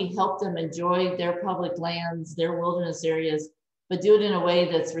 how do we help them enjoy their public lands, their wilderness areas, but do it in a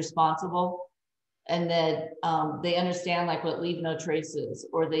way that's responsible, and that they understand like what leave no trace is,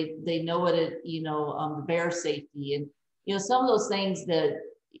 or they know what it, the bear safety, and, some of those things that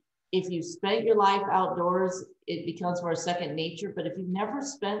if you spent your life outdoors, it becomes more second nature. But if you've never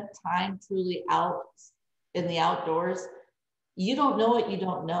spent time truly out in the outdoors, you don't know what you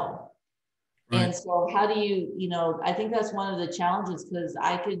don't know. Right. And so how do you, I think that's one of the challenges, because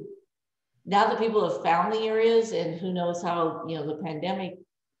now that people have found the areas, and who knows how, the pandemic,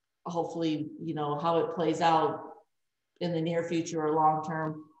 hopefully, how it plays out in the near future or long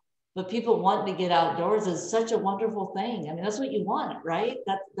term, but people wanting to get outdoors is such a wonderful thing. That's what you want, right?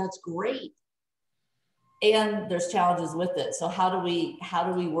 That's great. And there's challenges with it. So how do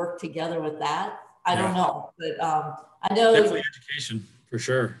we work together with that? I don't know, but I know definitely education for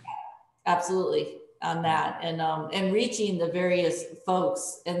sure. Absolutely on that, and reaching the various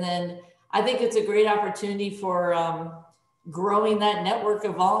folks. And then I think it's a great opportunity for growing that network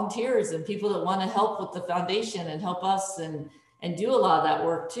of volunteers and people that want to help with the foundation and help us and do a lot of that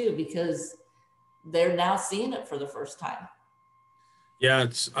work too, because they're now seeing it for the first time. Yeah,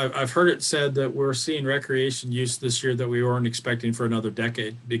 I've heard it said that we're seeing recreation use this year that we weren't expecting for another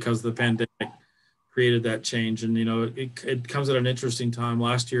decade because the pandemic created that change. And, you know, it comes at an interesting time.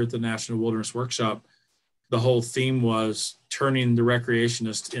 Last year at the National Wilderness Workshop, the whole theme was turning the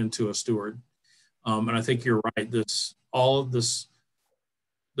recreationist into a steward. And I think you're right. The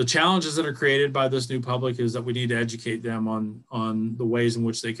challenges that are created by this new public is that we need to educate them on the ways in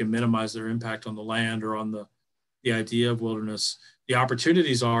which they can minimize their impact on the land or on the idea of wilderness. The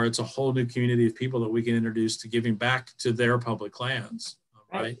opportunities are, it's a whole new community of people that we can introduce to giving back to their public lands,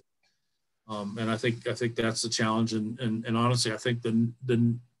 right? And I think that's the challenge. And honestly, I think I'm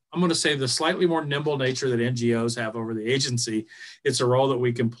going to say the slightly more nimble nature that NGOs have over the agency, it's a role that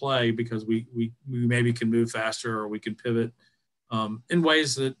we can play because we maybe can move faster or we can pivot in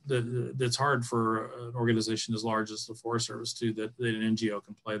ways that's hard for an organization as large as the Forest Service too, that an NGO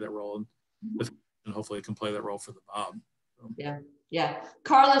can play that role and hopefully it can play that role for the Bob. So. Yeah.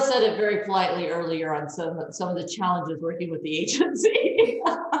 Carla said it very politely earlier on some of the challenges working with the agency.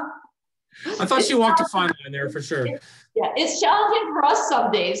 I thought she walked a fine line there for sure. Yeah, it's challenging for us some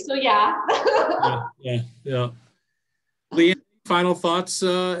days. So yeah. Yeah. Leanne, final thoughts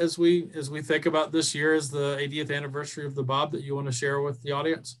as we think about this year as the 80th anniversary of the Bob that you want to share with the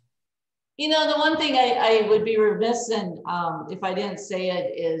audience? You know, the one thing I would be remiss in if I didn't say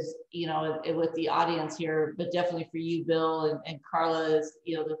it is, you know, with the audience here, but definitely for you, Bill, and Carla as,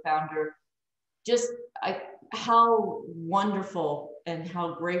 you know, the founder, just how wonderful and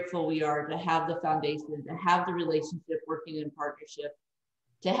how grateful we are to have the foundation, to have the relationship working in partnership,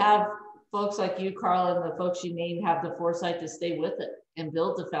 to have folks like you, Carla, and the folks you named have the foresight to stay with it and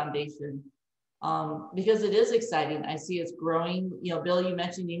build the foundation. Because it is exciting. I see it's growing. You know, Bill, you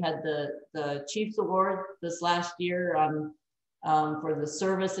mentioned you had the Chiefs Award this last year for the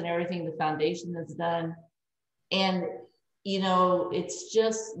service and everything the foundation has done. And, you know, it's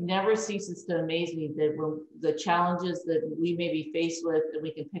just never ceases to amaze me that when the challenges that we may be faced with, that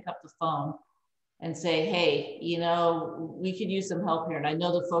we can pick up the phone and say, hey, you know, we could use some help here. And I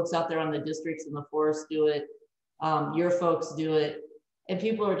know the folks out there on the districts and the forest do it. Your folks do it. And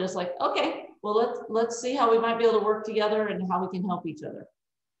people are just like, okay, well, let's see how we might be able to work together and how we can help each other.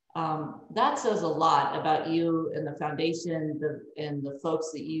 That says a lot about you and the foundation and the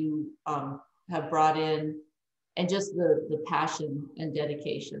folks that you have brought in, and just the passion and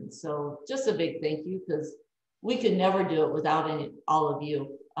dedication. So just a big thank you, because we could never do it without all of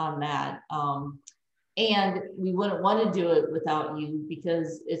you on that. And we wouldn't want to do it without you,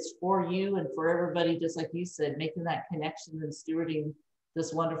 because it's for you and for everybody, just like you said, making that connection and stewarding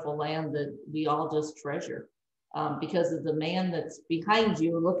this wonderful land that we all just treasure, because of the man that's behind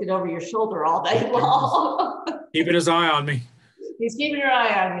you looking over your shoulder all day long. Keeping his eye on me. He's keeping your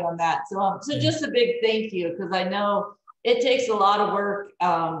eye on me on that. So just a big thank you, because I know it takes a lot of work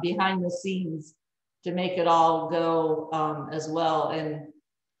behind the scenes to make it all go as well. And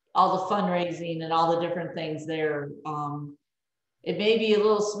all the fundraising and all the different things there. It may be a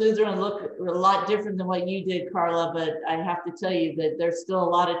little smoother and look a lot different than what you did, Carla, but I have to tell you that there's still a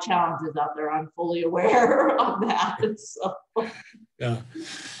lot of challenges out there. I'm fully aware of that. So yeah.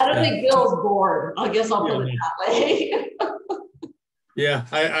 I don't think Bill's bored. I guess I'll put it that way. Yeah,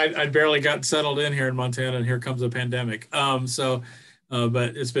 I barely got settled in here in Montana, and here comes a pandemic. But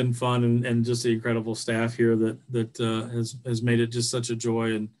it's been fun, and just the incredible staff here that has made it just such a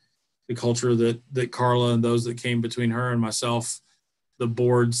joy, and the culture that Carla and those that came between her and myself, the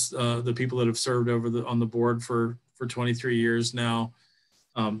boards, the people that have served on the board for 23 years now,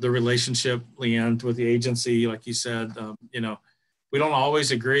 the relationship, Leanne, with the agency, like you said, you know, we don't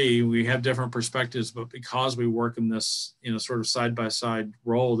always agree. We have different perspectives, but because we work in this, you know, sort of side-by-side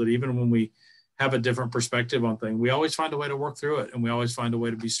role, that even when we have a different perspective on things, we always find a way to work through it, and we always find a way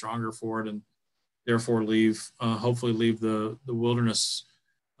to be stronger for it, and therefore hopefully leave the wilderness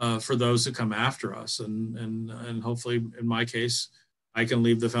for those who come after us. And hopefully, in my case, I can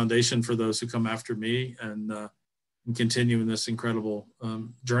leave the foundation for those who come after me, and continue in this incredible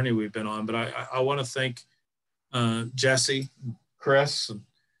journey we've been on. But I want to thank Jesse, Chris,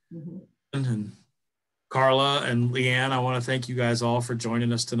 and Carla and Leanne. I want to thank you guys all for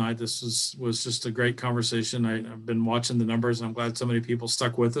joining us tonight. This was just a great conversation. I've been watching the numbers, and I'm glad so many people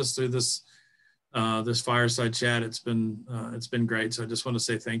stuck with us through this fireside chat. It's been great. So I just want to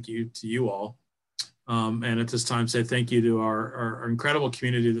say thank you to you all. And at this time, say thank you to our incredible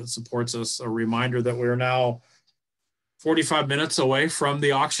community that supports us. A reminder that we're now 45 minutes away from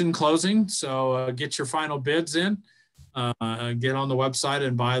the auction closing. So get your final bids in, get on the website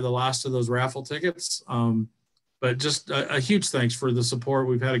and buy the last of those raffle tickets. but just a huge thanks for the support.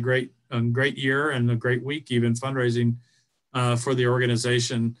 We've had a great year and a great week, even fundraising for the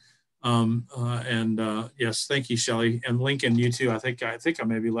organization. Yes, thank you, Shelley, and Lincoln, you too. I think I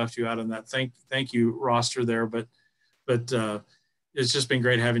maybe left you out on that thank you roster there, but it's just been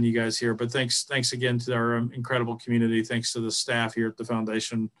great having you guys here. But thanks again to our incredible community. Thanks to the staff here at the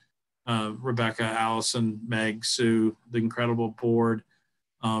foundation, Rebecca, Allison, Meg, Sue, the incredible board.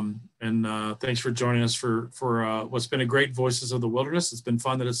 Thanks for joining us for what's been a great Voices of the Wilderness. It's been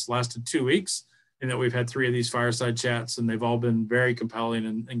fun that it's lasted 2 weeks and that we've had 3 of these fireside chats, and they've all been very compelling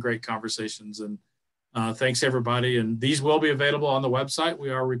and great conversations. And thanks everybody. And these will be available on the website. We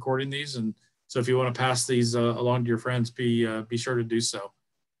are recording these. And so if you want to pass these along to your friends, be sure to do so.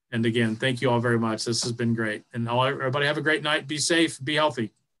 And again, thank you all very much. This has been great. And everybody have a great night. Be safe, be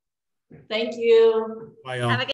healthy. Thank you. Bye, y'all.